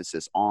put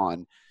emphasis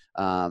on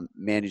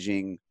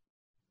managing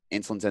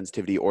insulin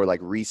sensitivity, or like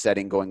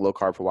resetting, going low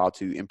carb for a while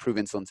to improve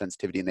insulin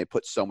sensitivity. And they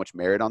put so much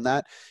merit on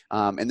that.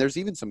 And there's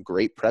even some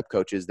great prep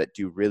coaches that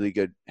do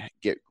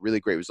get really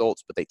great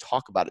results, but they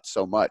talk about it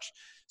so much.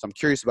 So I'm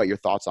curious about your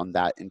thoughts on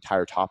that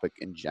entire topic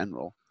in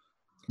general.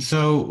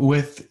 So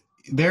with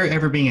there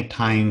ever being a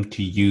time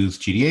to use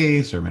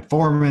GDAs or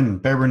metformin,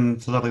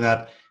 berberine, stuff like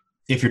that,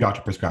 if your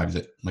doctor prescribes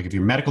it, like if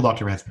your medical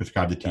doctor has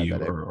prescribed it to you,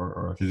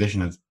 or a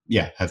physician has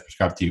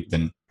prescribed it to you,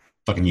 then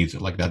fucking use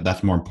it. Like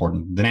that's more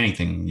important than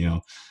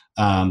anything,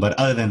 But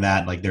other than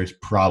that, like there's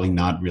probably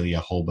not really a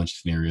whole bunch of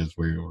scenarios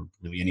or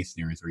really any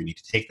scenarios where you need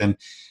to take them.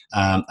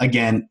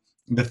 Again,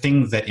 the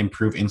things that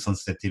improve insulin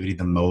sensitivity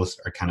the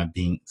most are kind of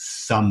being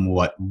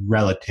somewhat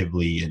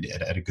relatively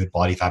at a good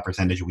body fat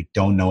percentage. We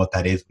don't know what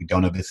that is. We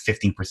don't know if it's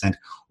 15%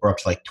 or up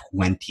to like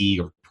 20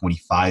 or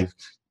 25.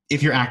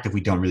 If you're active,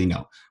 we don't really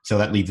know. So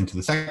that leads into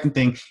the second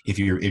thing. If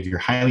you're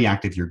highly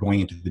active, you're going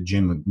into the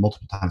gym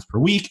multiple times per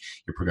week,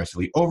 you're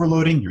progressively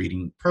overloading, you're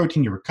eating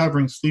protein, you're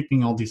recovering,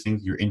 sleeping, all these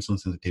things, your insulin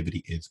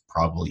sensitivity is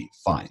probably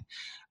fine.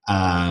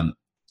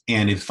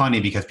 And it's funny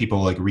because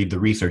people like read the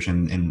research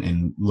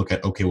and look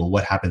at, okay, well,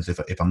 what happens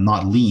if I'm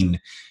not lean?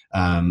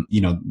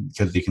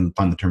 Because they can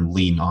find the term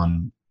lean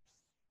on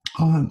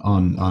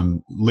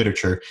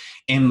literature.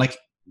 And like,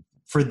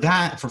 for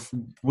that,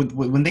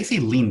 when they say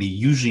lean, they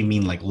usually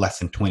mean like less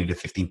than 20 to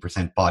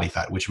 15% body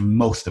fat, which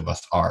most of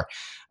us are.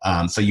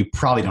 So you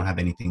probably don't have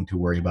anything to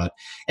worry about.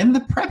 And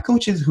the prep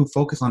coaches who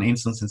focus on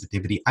insulin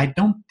sensitivity, I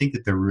don't think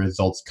that the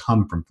results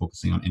come from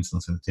focusing on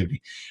insulin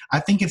sensitivity. I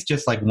think it's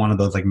just like one of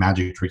those like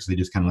magic tricks they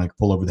just kind of like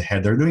pull over the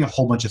head. They're doing a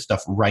whole bunch of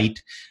stuff right.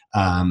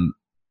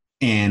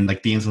 And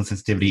like the insulin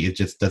sensitivity, it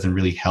just doesn't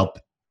really help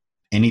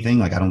anything.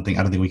 Like I don't think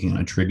we can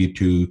attribute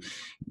to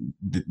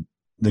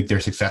like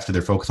their success to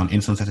their focus on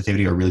insulin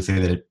sensitivity, or really say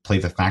that it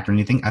plays a factor in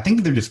anything. I think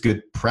that they're just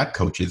good prep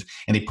coaches,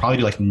 and they probably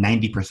do like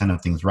 90%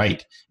 of things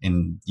right.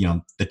 And,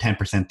 the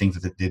 10% things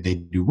that they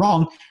do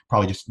wrong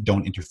probably just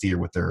don't interfere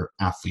with their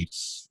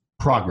athletes'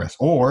 progress.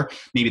 Or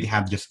maybe they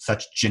have just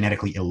such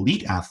genetically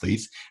elite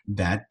athletes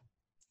that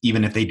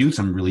even if they do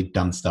some really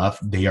dumb stuff,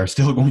 they are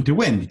still going to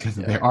win, because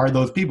there are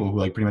those people who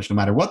like pretty much no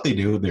matter what they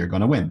do, they're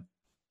going to win.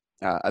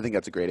 I think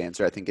that's a great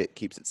answer. I think it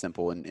keeps it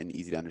simple and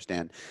easy to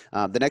understand.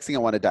 The next thing I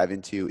want to dive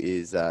into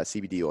is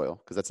CBD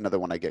oil, because that's another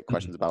one I get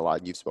questions about a lot.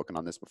 And you've spoken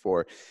on this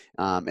before.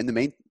 And the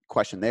main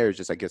question there is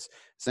just, I guess,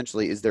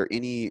 essentially, is there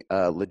any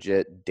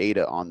legit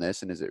data on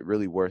this, and is it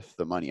really worth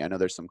the money? I know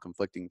there's some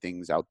conflicting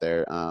things out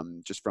there,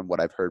 just from what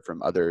I've heard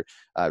from other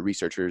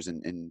researchers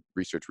and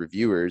research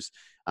reviewers.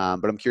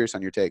 But I'm curious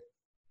on your take.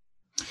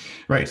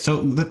 Right.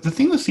 So the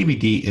thing with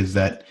CBD is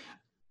that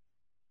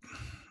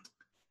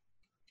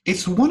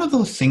it's one of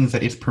those things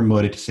that is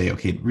promoted to say,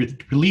 okay,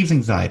 relieves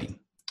anxiety.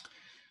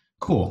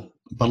 Cool.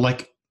 But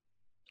like,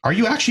 are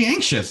you actually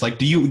anxious? Like,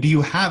 do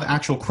you have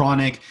actual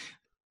chronic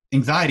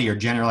anxiety or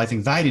generalized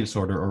anxiety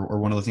disorder, or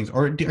one of those things,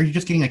 or are you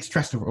just getting like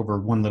stressed over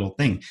one little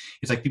thing?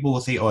 It's like people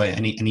will say, oh, I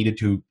needed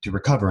to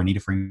recover. I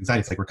needed for anxiety.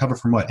 It's like, recover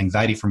from what?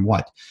 Anxiety from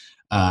what?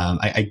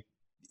 I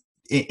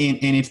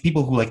and it's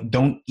people who like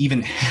don't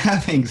even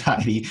have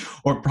anxiety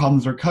or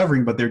problems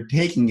recovering, but they're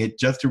taking it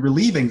just to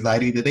relieve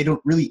anxiety that they don't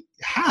really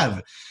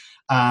have.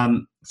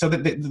 So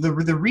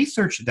the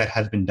research that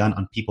has been done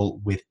on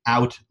people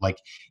without like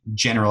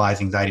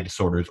generalized anxiety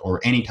disorders or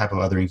any type of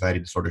other anxiety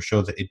disorder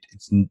shows that it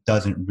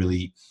doesn't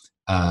really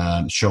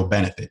show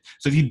benefit.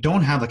 So if you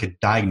don't have like a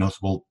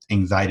diagnosable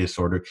anxiety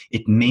disorder,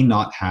 it may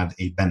not have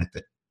a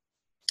benefit.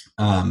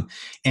 And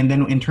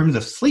then in terms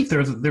of sleep, there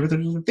was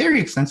a very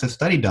extensive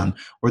study done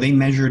where they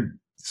measured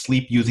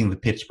sleep using the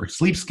Pittsburgh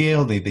Sleep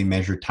Scale. They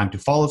measured time to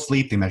fall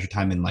asleep. They measured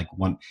time in like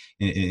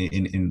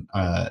in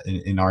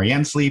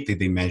REM sleep.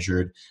 They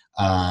measured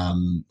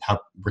how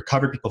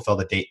recovered people felt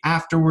the day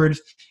afterwards,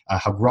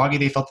 how groggy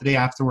they felt the day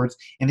afterwards,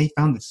 and they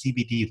found that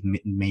CBD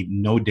made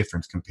no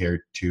difference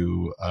compared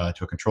to a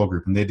control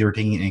group, and they were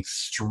taking an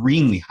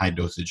extremely high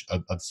dosage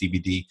of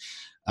CBD.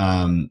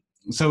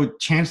 So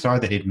chances are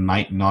that it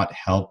might not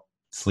help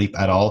sleep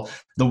at all.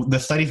 The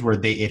studies where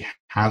it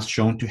has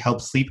shown to help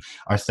sleep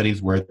are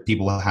studies where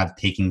people have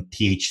taken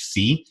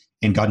THC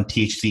and gotten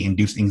THC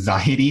induced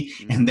anxiety,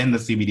 and then the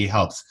CBD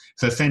helps.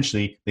 So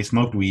essentially, they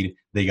smoked weed,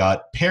 they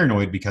got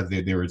paranoid because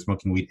they were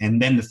smoking weed,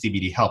 and then the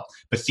CBD helped.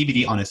 But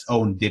CBD on its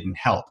own didn't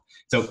help.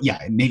 So yeah,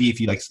 maybe if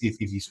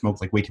you smoke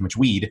like way too much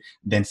weed,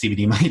 then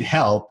CBD might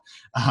help.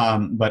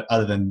 But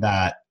other than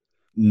that,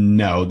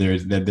 no,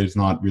 there's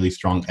not really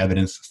strong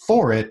evidence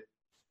for it.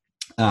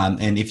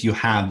 And if you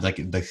have like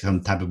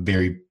some type of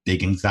very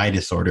big anxiety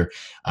disorder,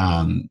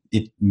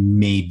 it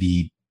may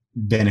be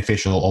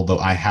beneficial, although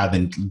I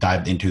haven't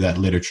dived into that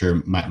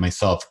literature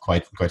myself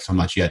quite so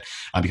much yet,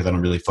 because I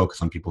don't really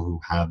focus on people who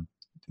have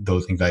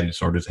those anxiety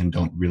disorders and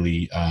don't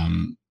really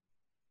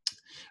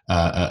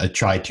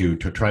try to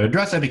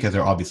address that, because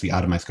they're obviously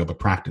out of my scope of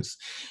practice.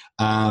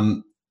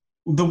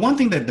 The one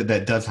thing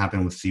that does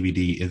happen with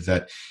CBD is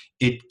that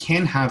it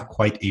can have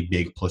quite a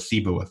big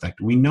placebo effect.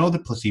 We know the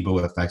placebo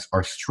effects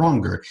are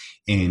stronger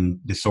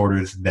in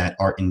disorders that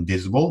are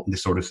invisible,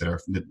 disorders that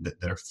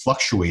are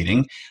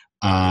fluctuating,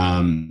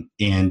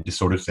 and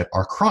disorders that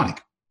are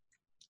chronic.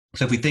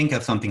 So if we think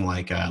of something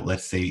like,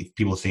 let's say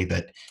people say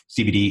that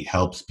CBD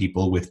helps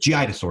people with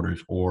GI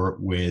disorders or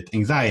with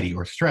anxiety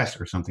or stress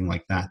or something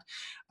like that.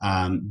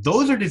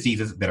 Those are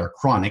diseases that are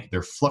chronic,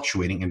 they're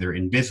fluctuating, and they're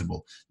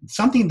invisible.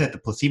 Something that the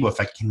placebo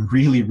effect can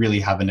really, really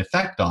have an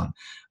effect on.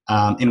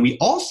 And we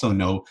also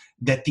know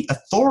that the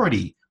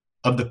authority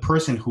of the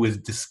person who is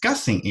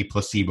discussing a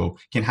placebo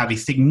can have a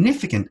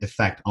significant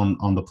effect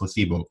on the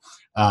placebo.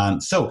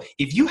 So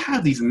if you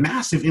have these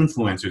massive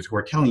influencers who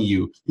are telling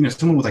you,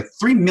 someone with like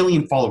 3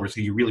 million followers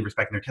who you really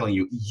respect, and they're telling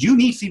you, you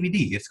need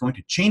CBD, it's going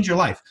to change your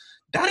life.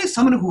 That is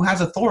someone who has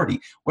authority.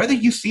 Whether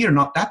you see it or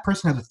not, that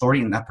person has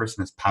authority and that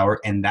person has power,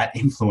 and that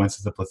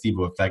influences the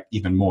placebo effect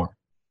even more.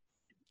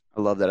 I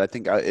love that. I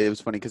think it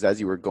was funny because as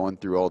you were going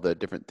through all the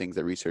different things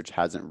that research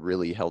hasn't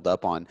really held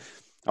up on,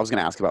 I was going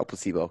to ask about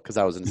placebo, because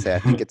I was going to say I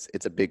think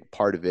it's a big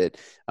part of it,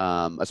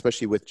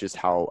 especially with just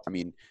how,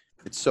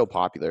 it's so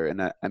popular.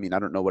 And I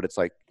don't know what it's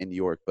like in New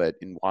York, but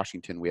in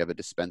Washington we have a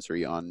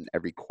dispensary on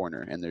every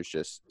corner, and there's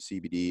just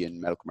CBD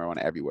and medical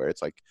marijuana everywhere.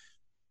 It's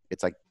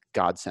like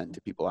godsend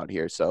to people out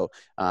here. So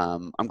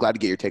I'm glad to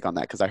get your take on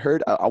that, because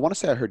I want to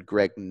say I heard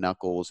Greg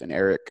Nuckols and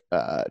Eric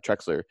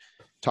Trexler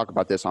talk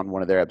about this on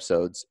one of their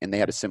episodes, and they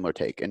had a similar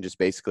take, and just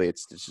basically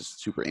it's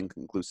just super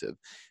inconclusive.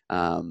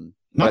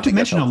 Not to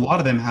mention, a lot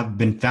of them have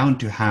been found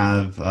to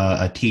have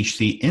a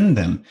THC in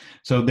them.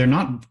 So they're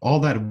not all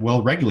that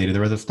well regulated.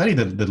 There was a study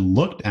that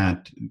looked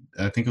at,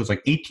 I think it was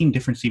like 18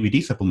 different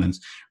CBD supplements,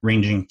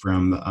 ranging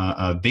from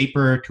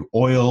vapor to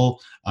oil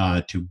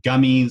to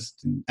gummies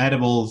to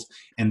edibles.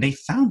 And they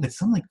found that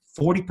some like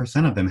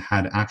 40% of them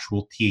had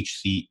actual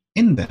THC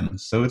in them.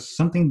 So it's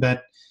something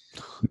that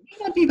may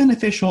not be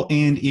beneficial.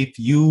 And if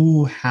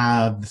you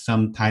have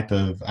some type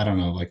of, I don't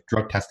know, like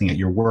drug testing at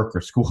your work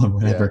or school or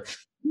whatever,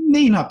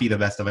 may not be the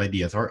best of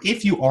ideas. Or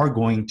if you are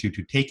going to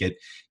take it,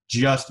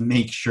 just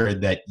make sure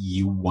that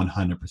you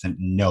 100%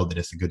 know that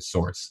it's a good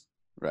source.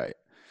 Right.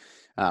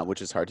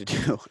 Which is hard to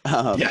do.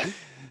 Yeah.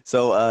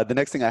 So the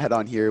next thing I had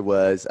on here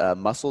was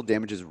muscle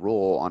damage's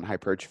role on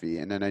hypertrophy.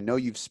 And then I know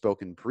you've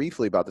spoken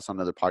briefly about this on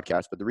another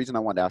podcast, but the reason I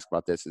wanted to ask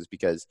about this is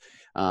because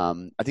I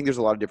think there's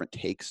a lot of different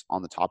takes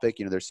on the topic.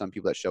 There's some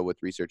people that show with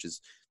research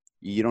is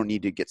you don't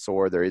need to get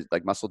sore. There is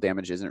like muscle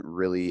damage isn't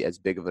really as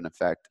big of an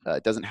effect.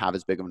 It doesn't have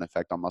as big of an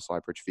effect on muscle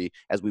hypertrophy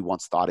as we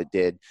once thought it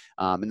did.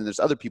 And then there's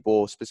other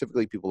people,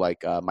 specifically people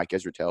like Mike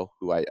Israetel,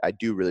 who I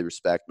do really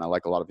respect, and I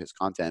like a lot of his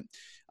content.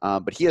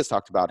 But he has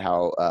talked about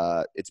how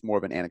it's more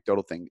of an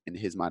anecdotal thing in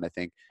his mind, I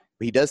think.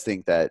 but he does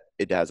think that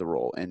it has a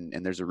role, and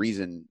there's a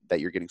reason that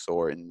you're getting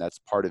sore, and that's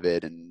part of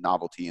it, and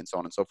novelty and so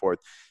on and so forth.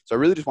 So I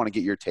really just want to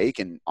get your take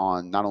and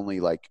on not only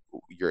like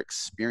your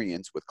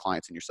experience with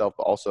clients and yourself,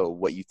 but also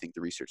what you think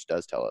the research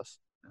does tell us.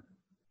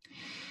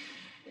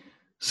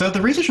 So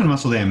the research on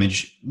muscle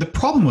damage, the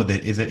problem with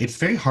it is that it's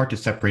very hard to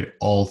separate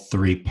all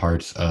three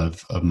parts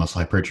of muscle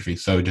hypertrophy.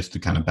 So just to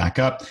kind of back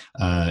up,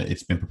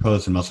 it's been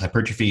proposed that muscle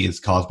hypertrophy is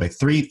caused by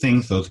three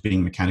things, those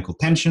being mechanical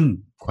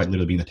tension, quite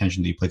literally being the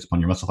tension that you place upon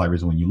your muscle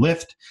fibers when you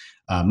lift,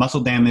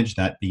 muscle damage,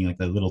 that being like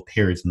the little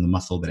tears in the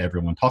muscle that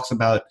everyone talks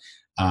about,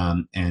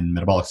 and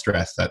metabolic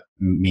stress, that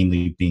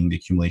mainly being the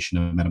accumulation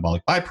of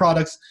metabolic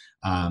byproducts,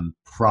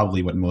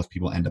 probably what most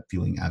people end up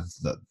feeling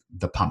as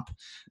the pump.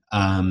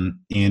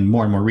 And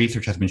more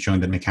research has been showing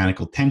that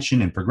mechanical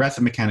tension and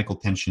progressive mechanical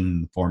tension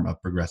in the form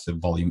of progressive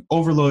volume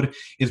overload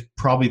is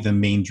probably the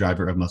main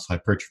driver of muscle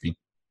hypertrophy.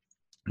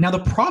 Now, the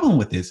problem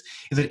with this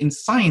is that in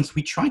science,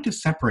 we try to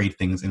separate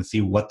things and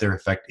see what their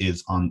effect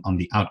is on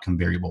the outcome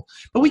variable.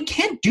 But we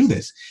can't do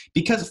this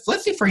because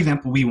let's say, for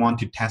example, we want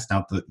to test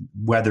out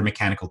whether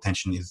mechanical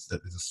tension is the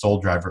sole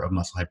driver of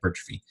muscle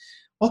hypertrophy.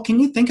 Well, can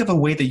you think of a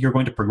way that you're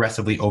going to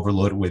progressively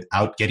overload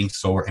without getting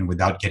sore and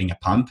without getting a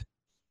pump?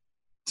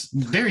 It's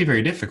very,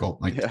 very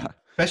difficult.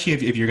 Especially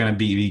if you're going to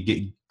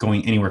be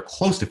going anywhere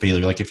close to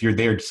failure. Like if you're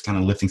there just kind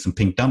of lifting some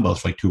pink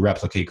dumbbells for like 2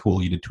 reps, okay,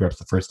 cool, you did 2 reps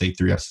the first day,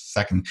 3 reps the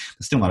second,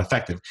 but still not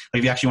effective. Like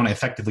if you actually want to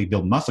effectively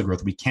build muscle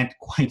growth, we can't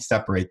quite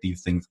separate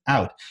these things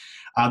out.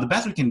 The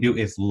best we can do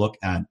is look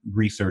at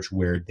research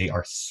where they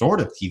are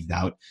sort of teased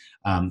out.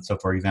 So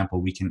for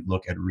example, we can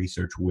look at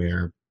research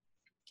where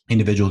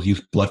individuals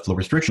use blood flow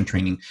restriction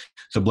training.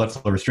 So blood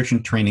flow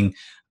restriction training,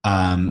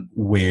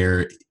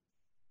 where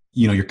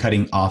you're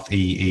cutting off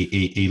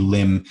a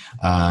limb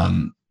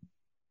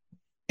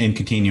and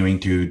continuing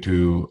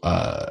to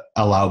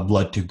allow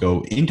blood to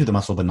go into the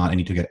muscle, but not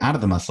any to get out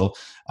of the muscle.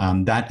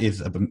 That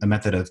is a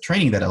method of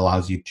training that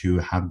allows you to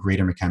have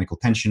greater mechanical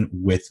tension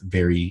with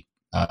very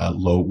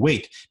low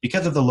weight.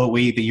 Because of the low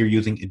weight that you're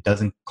using, it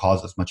doesn't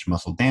cause as much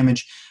muscle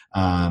damage.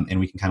 And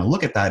we can kind of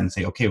look at that and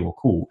say, okay, well,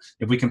 cool.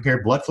 If we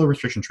compare blood flow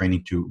restriction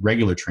training to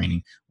regular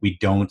training, we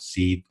don't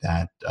see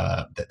that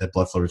that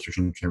blood flow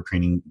restriction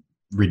training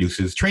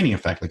reduces training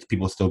effect. Like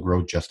people still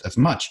grow just as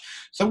much.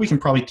 So we can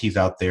probably tease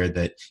out there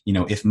that,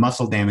 if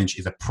muscle damage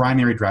is a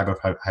primary driver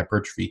of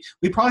hypertrophy,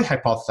 we probably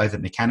hypothesize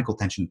that mechanical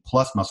tension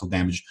plus muscle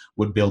damage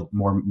would build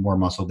more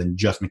muscle than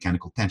just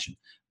mechanical tension,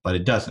 but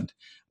it doesn't.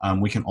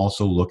 We can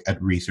also look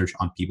at research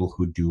on people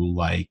who do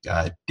like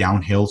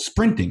downhill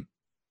sprinting.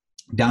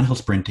 Downhill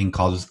sprinting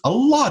causes a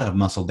lot of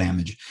muscle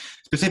damage,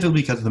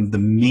 specifically because the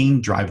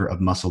main driver of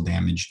muscle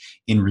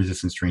damage in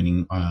resistance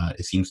training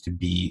it seems to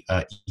be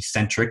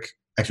eccentric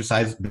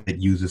exercise that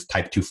uses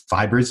type 2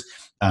 fibers,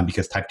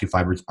 because type 2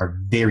 fibers are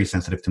very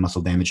sensitive to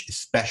muscle damage,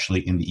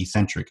 especially in the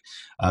eccentric.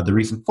 The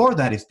reason for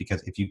that is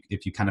because if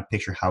you kind of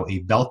picture how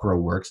a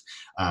Velcro works,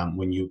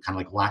 when you kind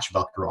of like latch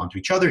Velcro onto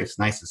each other, it's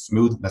nice and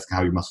smooth. That's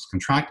how your muscles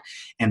contract.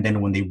 And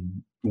then when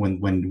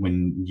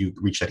you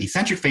reach that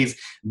eccentric phase,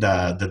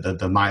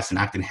 the myosin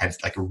actin heads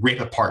like rip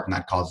apart, and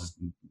that causes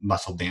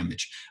muscle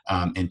damage.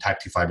 And type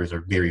 2 fibers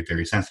are very,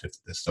 very sensitive to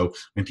this. So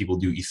when people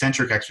do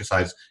eccentric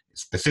exercise,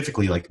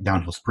 specifically like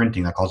downhill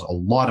sprinting, that causes a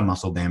lot of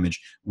muscle damage,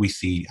 we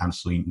see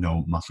absolutely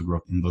no muscle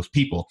growth in those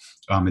people.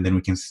 And then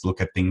we can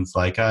look at things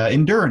like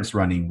endurance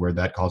running, where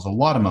that causes a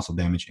lot of muscle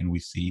damage, and we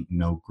see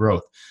no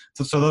growth.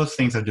 So those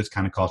things have just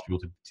kind of caused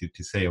people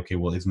to say, okay,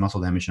 well, is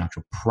muscle damage an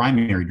actual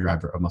primary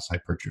driver of muscle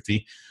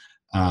hypertrophy?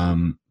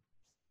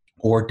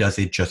 Or does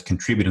it just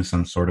contribute in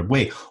some sort of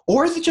way?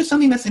 Or is it just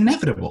something that's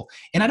inevitable?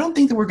 And I don't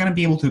think that we're going to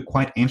be able to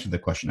quite answer the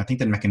question. I think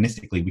that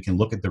mechanistically we can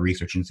look at the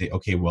research and say,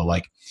 okay, well,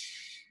 like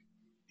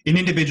in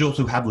individuals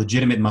who have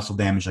legitimate muscle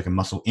damage, like a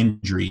muscle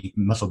injury,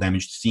 muscle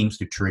damage seems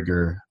to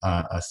trigger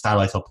a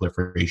satellite cell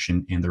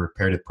proliferation and the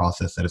reparative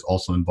process that is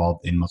also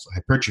involved in muscle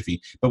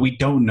hypertrophy. But we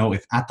don't know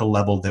if at the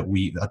level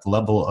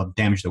of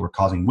damage that we're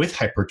causing with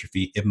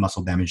hypertrophy, if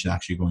muscle damage is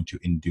actually going to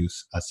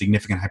induce a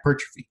significant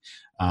hypertrophy,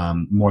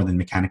 more than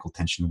mechanical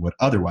tension would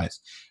otherwise.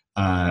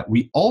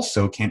 We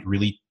also can't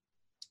really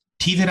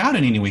tease it out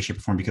in any way, shape,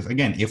 or form, because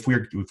again, if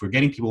we're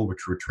getting people,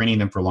 which we're training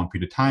them for a long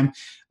period of time,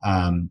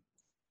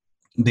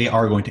 they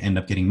are going to end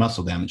up getting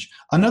muscle damage.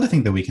 Another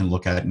thing that we can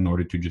look at in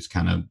order to just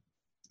kind of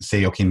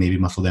say, okay, maybe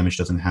muscle damage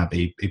doesn't have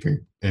a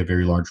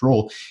very large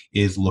role,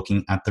 is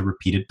looking at the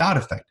repeated bout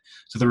effect.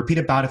 So the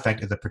repeated bout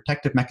effect is a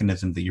protective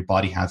mechanism that your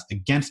body has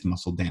against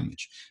muscle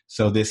damage.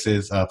 So this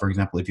is, for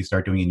example, if you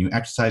start doing a new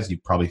exercise, you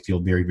probably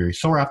feel very, very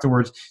sore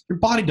afterwards. Your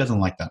body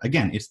doesn't like that.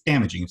 Again, it's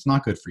damaging. It's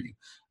not good for you.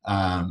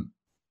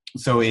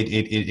 So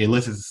it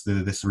elicits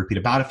this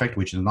repeated bout effect,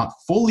 which is not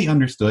fully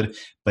understood,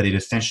 but it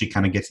essentially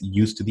kind of gets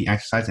used to the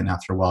exercise, and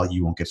after a while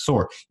you won't get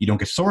sore. You don't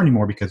get sore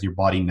anymore because your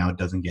body now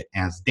doesn't get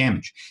as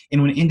damaged.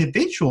 And when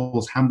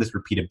individuals have this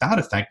repeated bout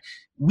effect,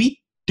 we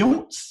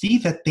don't see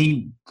that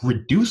they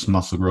reduce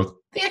muscle growth.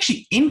 they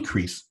actually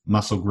increase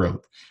muscle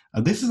growth.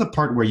 This is the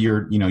part where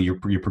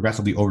you're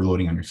progressively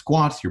overloading on your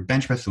squats, your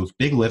bench press, those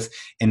big lifts,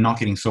 and not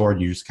getting sore.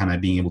 You're just kind of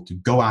being able to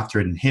go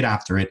after it and hit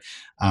after it.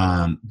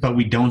 But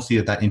we don't see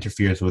that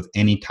interferes with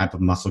any type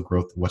of muscle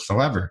growth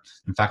whatsoever.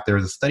 In fact, there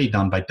was a study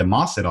done by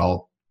DeMoss et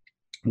al.,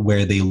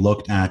 where they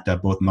looked at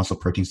both muscle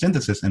protein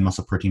synthesis and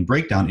muscle protein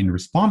breakdown in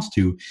response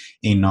to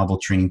a novel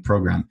training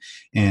program.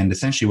 And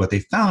essentially what they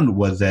found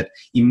was that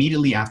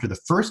immediately after the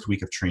first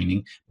week of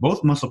training,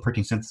 both muscle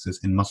protein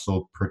synthesis and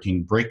muscle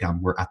protein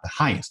breakdown were at the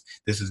highest.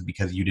 This is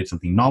because you did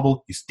something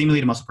novel, you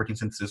stimulated muscle protein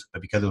synthesis,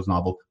 but because it was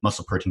novel,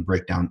 muscle protein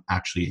breakdown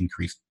actually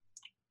increased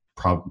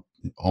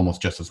almost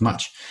just as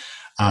much.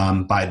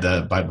 By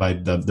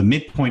the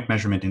midpoint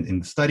measurement in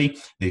the study,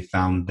 they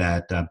found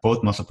that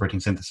both muscle protein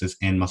synthesis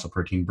and muscle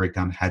protein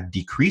breakdown had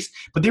decreased,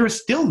 but there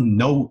was still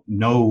no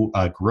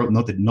growth,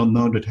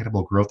 no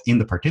detectable growth in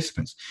the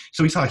participants.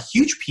 So we saw a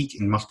huge peak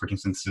in muscle protein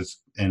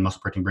synthesis and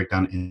muscle protein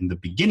breakdown in the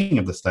beginning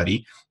of the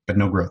study, but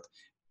no growth.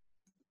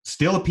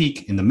 Still a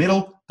peak in the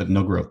middle, but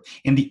no growth.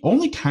 And the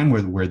only time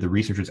where the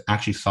researchers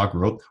actually saw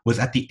growth was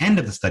at the end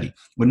of the study,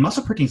 when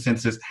muscle protein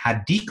synthesis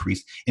had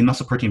decreased and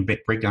muscle protein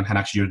breakdown had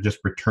actually just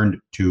returned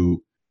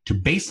to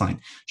baseline,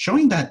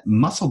 showing that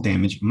muscle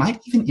damage might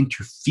even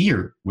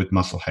interfere with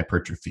muscle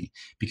hypertrophy,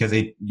 because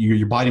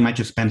your body might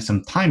just spend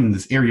some time in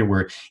this area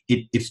where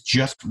it's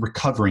just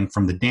recovering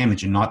from the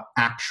damage and not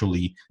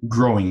actually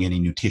growing any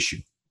new tissue.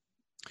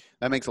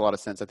 That makes a lot of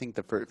sense. I think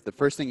the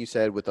first thing you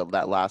said with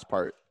that last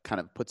part kind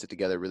of puts it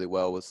together really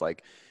well, was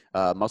like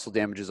muscle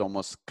damage is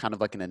almost kind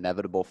of like an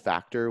inevitable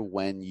factor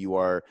when you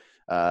are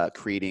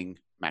creating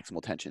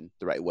maximal tension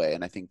the right way.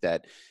 And I think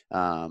that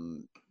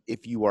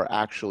if you are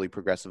actually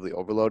progressively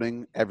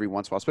overloading every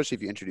once in a while, especially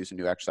if you introduce a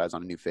new exercise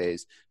on a new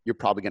phase, you're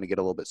probably going to get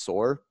a little bit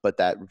sore, but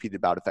that repeated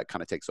bout effect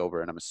kind of takes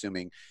over. And I'm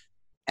assuming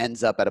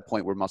ends up at a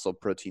point where muscle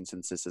protein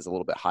synthesis is a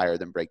little bit higher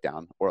than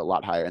breakdown, or a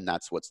lot higher. And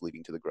that's what's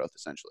leading to the growth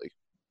essentially.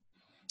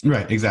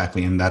 Right,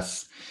 exactly. And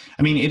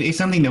it's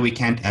something that we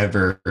can't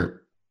ever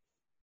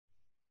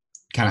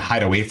kind of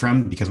hide away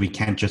from, because we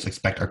can't just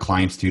expect our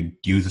clients to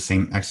use the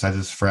same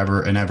exercises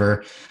forever and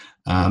ever.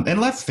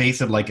 And let's face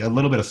it, like, a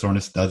little bit of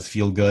soreness does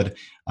feel good.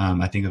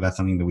 I think that's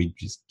something that we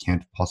just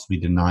can't possibly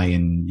deny.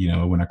 And,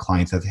 when our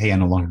client says, hey, I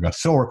no longer got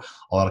sore,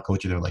 a lot of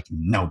coaches are like,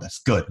 no, that's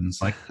good. And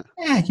it's like,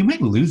 yeah, you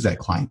might lose that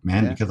client,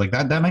 man, because like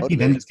that might be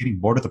them just getting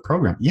bored of the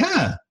program.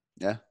 Yeah.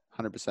 Yeah.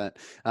 100%.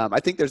 I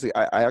think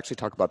I actually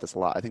talk about this a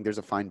lot. I think there's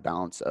a fine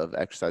balance of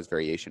exercise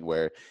variation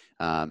where,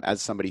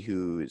 as somebody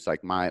who's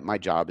like, my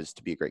job is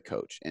to be a great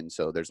coach. And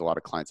so there's a lot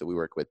of clients that we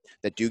work with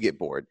that do get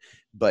bored,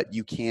 but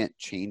you can't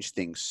change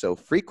things so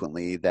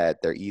frequently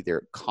that they're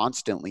either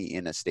constantly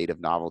in a state of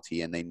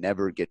novelty and they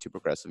never get to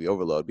progressively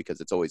overload,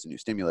 because it's always a new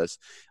stimulus.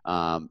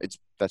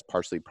 That's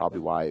partially probably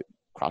why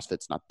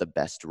CrossFit's not the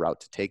best route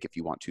to take if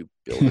you want to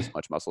build as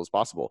much muscle as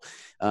possible.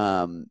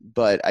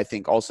 But I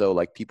think also,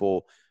 like,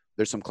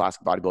 there's some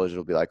classic bodybuilders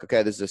that'll be like,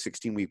 okay, this is a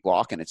 16-week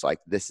block, and it's like,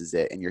 this is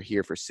it, and you're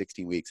here for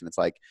 16 weeks. And it's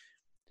like,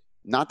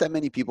 not that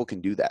many people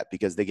can do that,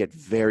 because they get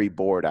very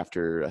bored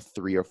after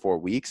 3 or 4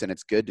 weeks. And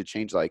it's good to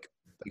change, like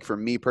for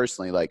me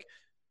personally, like,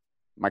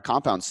 my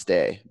compounds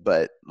stay,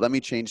 but let me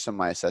change some of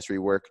my accessory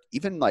work,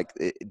 even like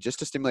just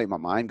to stimulate my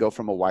mind, go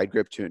from a wide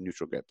grip to a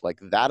neutral grip. Like,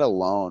 that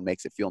alone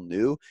makes it feel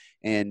new,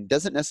 and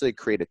doesn't necessarily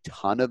create a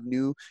ton of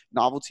new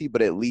novelty,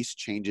 but at least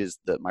changes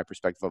my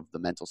perspective of the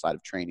mental side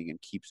of training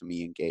and keeps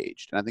me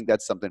engaged. And I think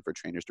that's something for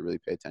trainers to really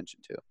pay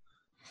attention to.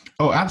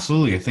 Oh,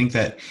 absolutely. I think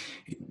that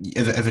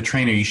as a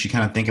trainer, you should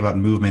kind of think about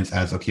movements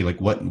as, okay, like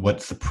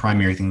what's the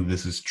primary thing that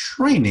this is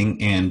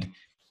training? And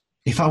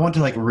if I want to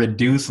like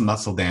reduce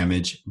muscle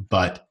damage,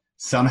 but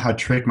somehow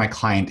trick my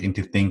client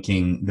into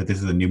thinking that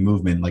this is a new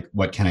movement, like,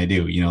 what can I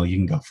do? You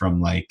can go from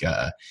like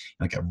a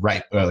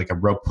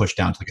rope push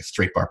down to like a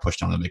straight bar push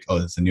down. Like, oh,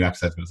 it's a new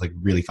exercise, but it's like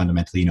really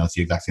fundamentally, it's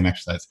the exact same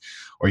exercise.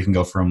 Or you can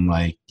go from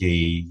like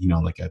a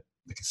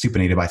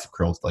supinated bicep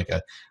curl to like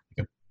a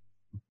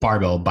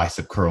barbell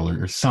bicep curl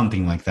or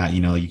something like that.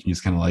 You can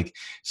just kind of like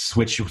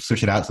switch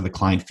it out so the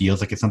client feels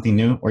like it's something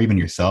new, or even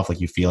yourself, like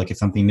you feel like it's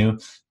something new,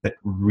 but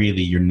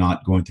really you're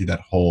not going through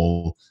that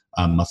whole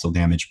muscle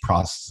damage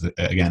process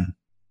again.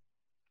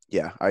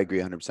 Yeah, I agree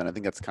 100%. I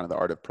think that's kind of the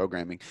art of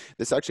programming.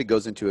 This actually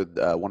goes into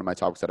one of my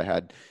topics that I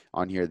had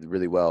on here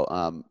really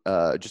well,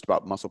 just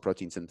about muscle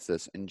protein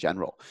synthesis in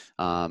general.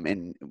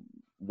 And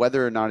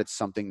whether or not it's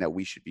something that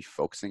we should be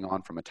focusing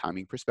on from a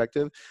timing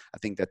perspective. I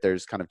think that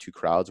there's kind of two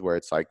crowds where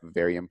it's like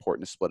very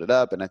important to split it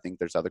up. And I think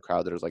there's other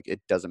crowd that is like,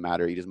 it doesn't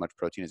matter, eat as much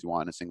protein as you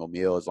want in a single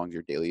meal. As long as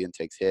your daily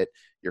intakes hit,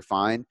 you're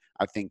fine.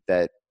 I think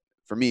that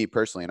for me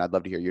personally, and I'd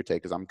love to hear your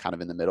take, because I'm kind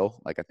of in the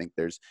middle. Like, I think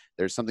there's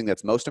something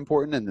that's most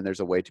important, and then there's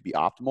a way to be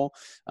optimal,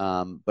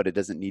 but it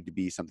doesn't need to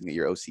be something that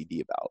you're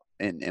OCD about.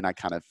 And I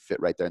kind of fit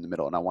right there in the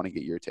middle, and I want to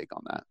get your take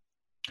on that.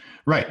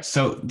 Right.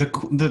 So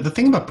the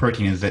thing about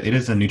protein is that it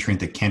is a nutrient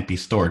that can't be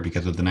stored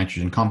because of the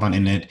nitrogen compound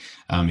in it.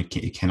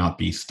 It cannot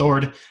be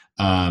stored.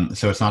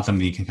 So it's not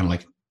something you can kind of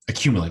like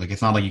accumulate. Like,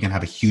 it's not like you can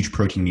have a huge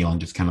protein meal and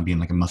just kind of be in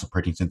like a muscle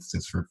protein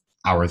synthesis for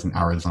hours and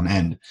hours on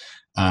end.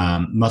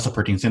 Muscle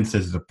protein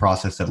synthesis is a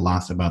process that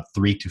lasts about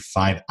 3 to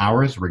 5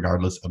 hours,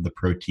 regardless of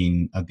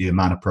the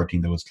amount of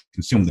protein that was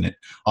consumed in it.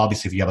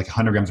 Obviously, if you have like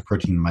 100 grams of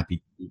protein, it might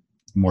be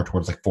more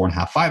towards like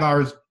 4.5, 5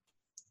 hours.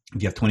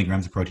 If you have 20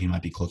 grams of protein, it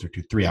might be closer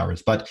to 3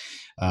 hours. But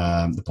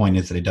the point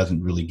is that it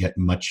doesn't really get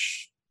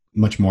much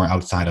more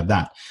outside of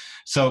that.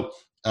 So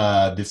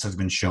this has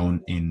been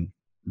shown in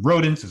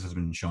rodents, this has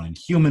been shown in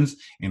humans,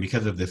 and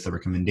because of this, the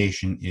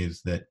recommendation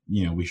is that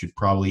we should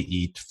probably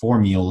eat 4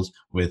 meals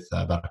with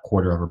about a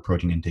quarter of our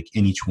protein intake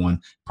in each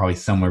one, probably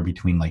somewhere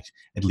between like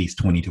at least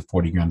 20 to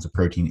 40 grams of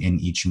protein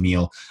in each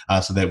meal,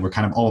 so that we're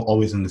kind of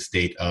always in the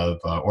state of,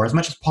 or as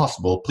much as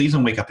possible, please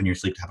don't wake up in your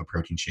sleep to have a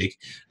protein shake,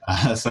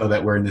 so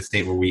that we're in the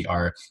state where we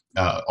are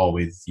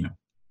always,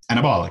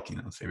 anabolic,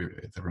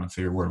 it's everyone's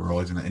favorite word. We're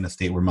always in a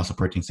state where muscle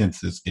protein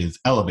synthesis is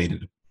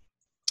elevated.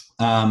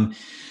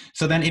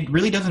 So then it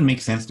really doesn't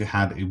make sense to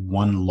have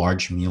one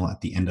large meal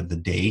at the end of the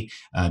day,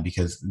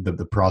 because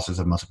the process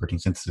of muscle protein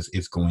synthesis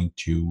is going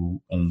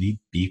to only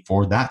be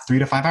for that 3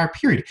 to 5 hour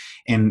period.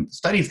 And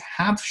studies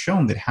have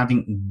shown that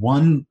having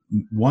one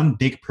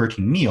big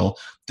protein meal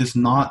does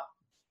not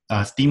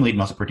stimulate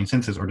muscle protein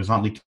synthesis, or does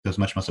not lead to as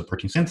much muscle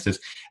protein synthesis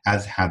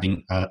as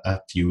having a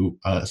few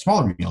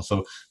smaller meals.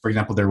 So, for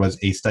example, there was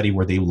a study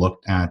where they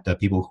looked at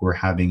people who were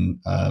having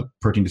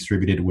protein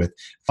distributed with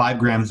 5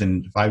 grams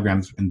in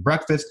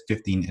breakfast,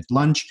 15 at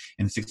lunch,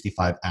 and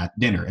 65 at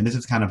dinner. And this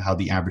is kind of how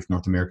the average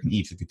North American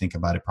eats. If you think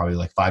about it, probably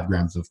like 5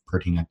 grams of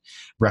protein at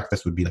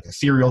breakfast would be like a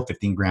cereal,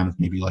 15 grams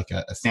maybe like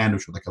a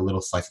sandwich with like a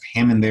little slice of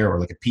ham in there, or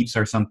like a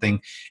pizza or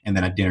something. And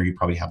then at dinner, you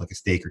probably have like a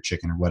steak or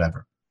chicken or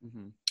whatever.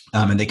 Mm-hmm.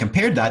 And they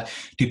compared that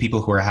to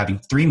people who are having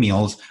 3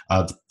 meals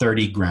of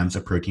 30 grams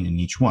of protein in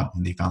each one.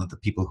 And they found that the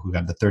people who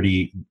had the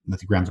 30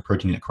 grams of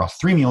protein across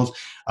 3 meals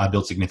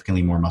built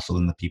significantly more muscle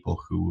than the people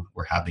who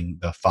were having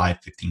the 5,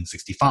 15,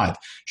 65,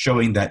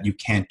 showing that you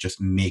can't just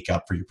make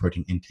up for your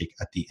protein intake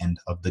at the end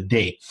of the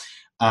day.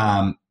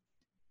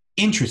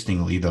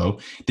 Interestingly, though,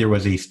 there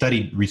was a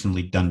study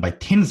recently done by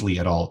Tinsley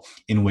et al.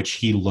 In which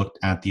he looked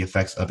at the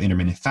effects of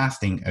intermittent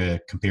fasting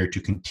compared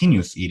to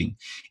continuous eating.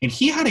 And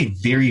he had a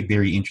very,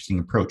 very interesting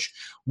approach.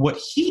 What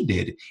he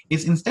did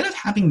is, instead of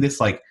having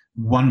this like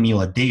 1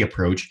 meal a day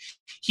approach,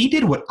 he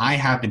did what I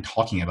have been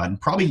talking about.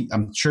 And probably,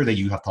 I'm sure that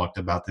you have talked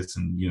about this,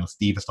 and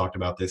Steve has talked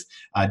about this,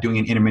 doing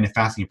an intermittent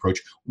fasting approach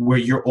where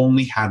you're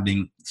only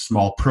having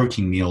small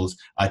protein meals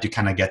to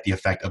kind of get the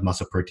effect of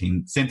muscle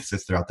protein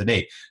synthesis throughout the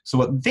day. So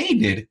what they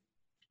did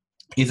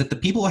is that the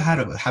people had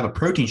to have a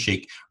protein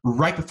shake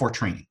right before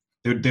training.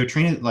 They would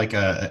train it like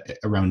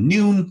around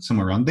noon,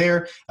 somewhere around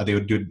there. They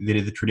did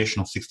the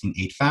traditional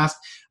 16-8 fast.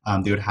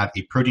 They would have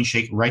a protein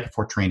shake right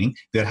before training.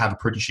 They would have a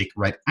protein shake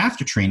right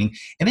after training.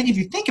 And then if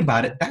you think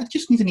about it, that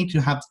just means they need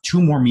to have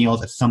 2 more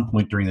meals at some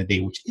point during the day,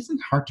 which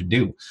isn't hard to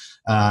do.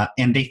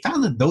 And they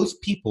found that those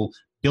people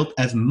built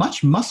as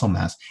much muscle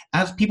mass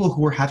as people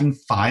who were having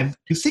 5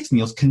 to 6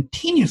 meals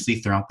continuously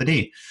throughout the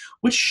day,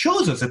 which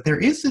shows us that there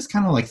is this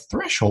kind of like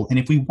threshold. And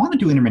if we want to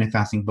do intermittent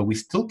fasting, but we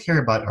still care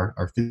about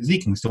our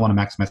physique and we still want to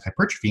maximize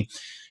hypertrophy,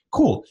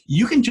 cool.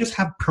 You can just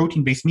have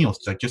protein-based meals.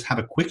 So just have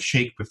a quick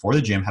shake before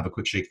the gym, have a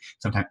quick shake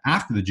sometime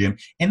after the gym,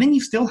 and then you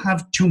still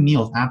have 2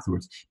 meals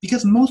afterwards.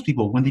 Because most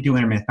people, when they do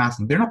intermittent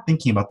fasting, they're not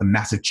thinking about the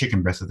massive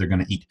chicken breast that they're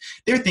going to eat.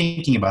 They're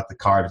thinking about the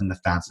carbs and the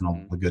fats and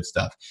all the good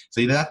stuff.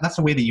 So that's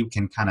a way that you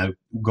can kind of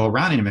go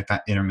around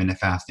intermittent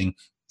fasting,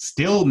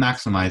 still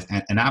maximize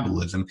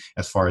anabolism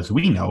as far as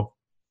we know,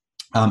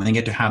 and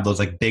get to have those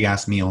like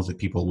big-ass meals that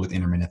people with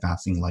intermittent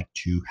fasting like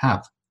to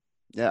have.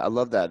 Yeah, I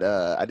love that.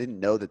 I didn't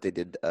know that they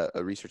did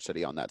a research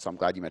study on that, so I'm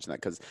glad you mentioned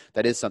that, because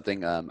that is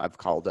something I've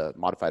called a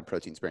modified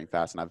protein sparing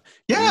fast, and I've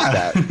used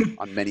that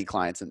on many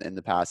clients in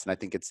the past, and I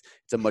think it's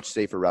a much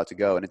safer route to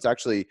go. And it's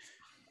actually,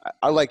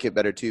 I like it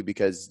better too,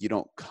 because you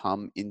don't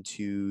come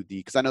into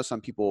because I know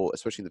some people,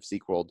 especially in the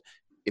physique world,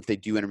 if they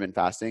do intermittent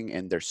fasting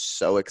and they're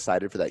so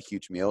excited for that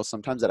huge meal,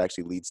 sometimes that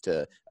actually leads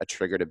to a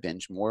trigger to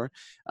binge more,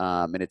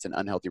 and it's an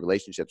unhealthy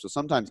relationship. So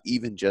sometimes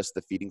even just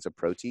the feedings of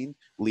protein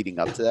leading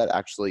up to that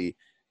actually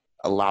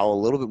allow a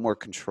little bit more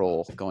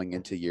control going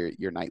into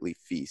your nightly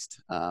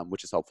feast,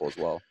 which is helpful as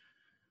well.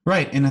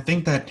 Right. And I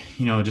think that,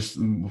 just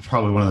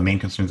probably one of the main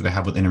concerns that I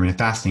have with intermittent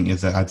fasting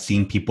is that I've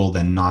seen people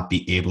then not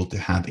be able to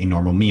have a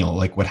normal meal.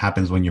 Like what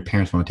happens when your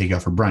parents want to take you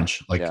out for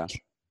brunch.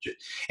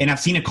 And I've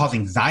seen it cause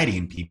anxiety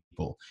in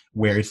people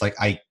where it's like,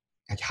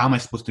 how am I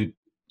supposed to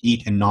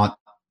eat and not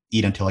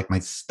eat until like my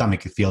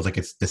stomach, it feels like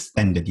it's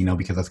distended,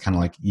 because that's kind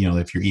of like,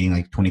 if you're eating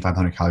like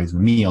 2,500 calories a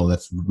meal,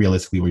 that's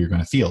realistically what you're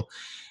going to feel.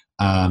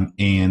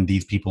 And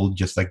these people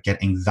just like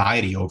get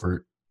anxiety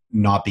over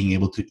not being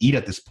able to eat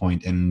at this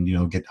point and,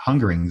 get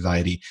hunger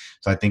anxiety.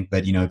 So I think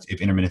that,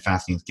 if intermittent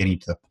fasting is getting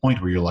to the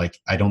point where you're like,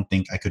 I don't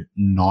think I could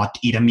not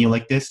eat a meal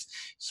like this,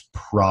 it's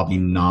probably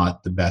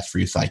not the best for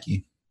your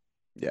psyche.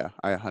 Yeah,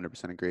 I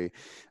 100% agree.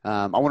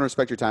 I want to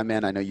respect your time,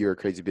 man. I know you're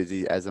crazy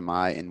busy, as am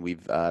I, and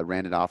we've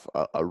ran it off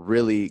a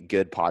really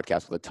good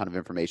podcast with a ton of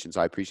information.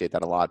 So I appreciate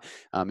that a lot.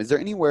 Is there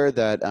anywhere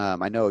that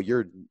I know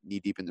you're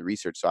knee deep in the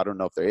research, so I don't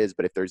know if there is,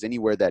 but if there's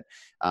anywhere that,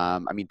 I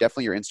mean,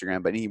 definitely your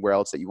Instagram, but anywhere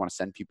else that you want to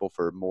send people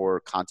for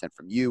more content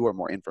from you or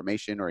more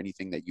information or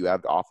anything that you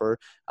have to offer,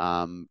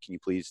 can you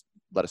please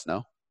let us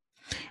know?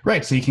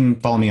 Right. So you can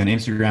follow me on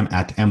Instagram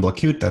at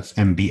mblacute. That's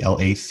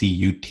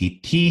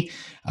MBLACUTT.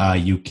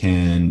 You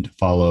can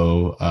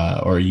follow,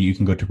 or you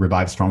can go to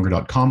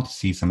revivestronger.com to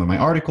see some of my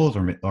articles,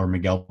 or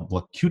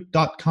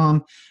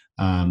miguelblacute.com.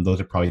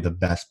 Those are probably the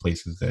best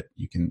places that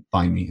you can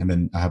find me. And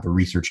then I have a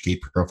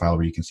ResearchGate profile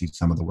where you can see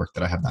some of the work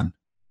that I have done.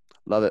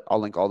 Love it. I'll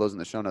link all those in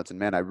the show notes. And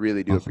man, I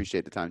really do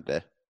appreciate the time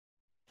today.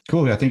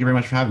 Cool. Yeah. Thank you very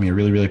much for having me. I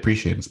really, really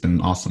appreciate it. It's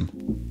been awesome.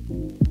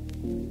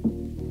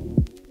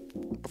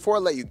 Before I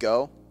let you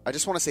go, I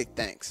just want to say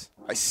thanks.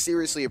 I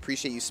seriously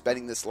appreciate you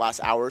spending this last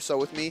hour or so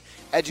with me,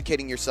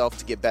 educating yourself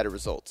to get better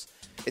results.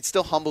 It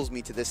still humbles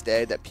me to this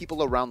day that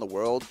people around the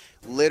world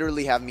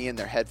literally have me in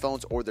their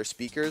headphones or their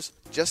speakers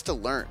just to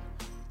learn.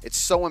 It's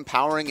so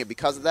empowering, and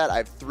because of that, I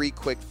have 3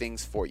 quick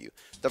things for you.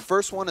 The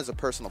first one is a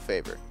personal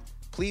favor.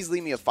 Please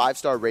leave me a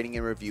 5-star rating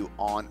and review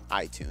on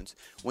iTunes.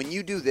 When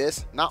you do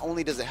this, not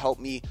only does it help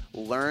me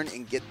learn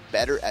and get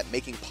better at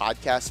making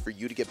podcasts for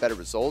you to get better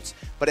results,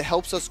 but it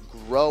helps us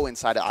grow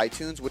inside of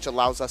iTunes, which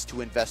allows us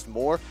to invest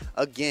more,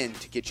 again,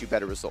 to get you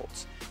better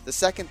results. The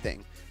second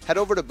thing, head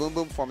over to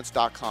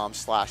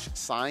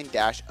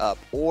boomboomperformance.com/sign-up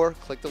or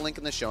click the link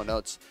in the show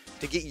notes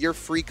to get your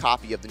free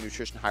copy of the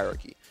Nutrition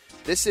Hierarchy.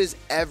 This is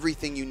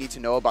everything you need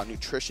to know about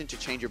nutrition to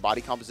change your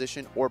body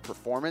composition or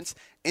performance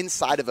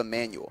inside of a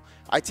manual.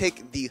 I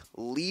take the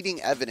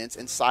leading evidence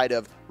inside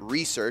of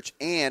research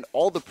and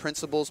all the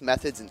principles,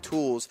 methods, and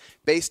tools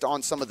based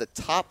on some of the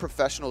top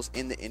professionals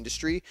in the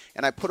industry,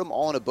 and I put them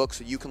all in a book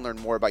so you can learn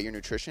more about your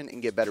nutrition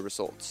and get better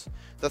results.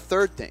 The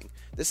third thing,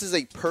 this is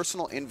a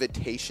personal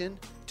invitation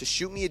to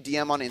shoot me a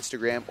DM on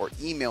Instagram or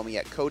email me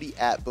at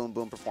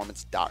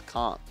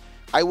cody@boomboomperformance.com.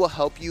 I will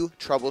help you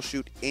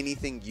troubleshoot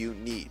anything you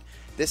need.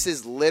 This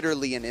is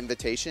literally an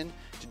invitation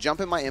to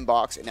jump in my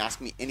inbox and ask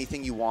me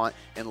anything you want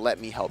and let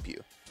me help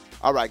you.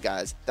 All right,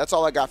 guys, that's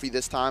all I got for you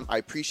this time. I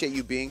appreciate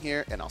you being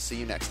here, and I'll see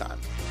you next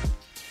time.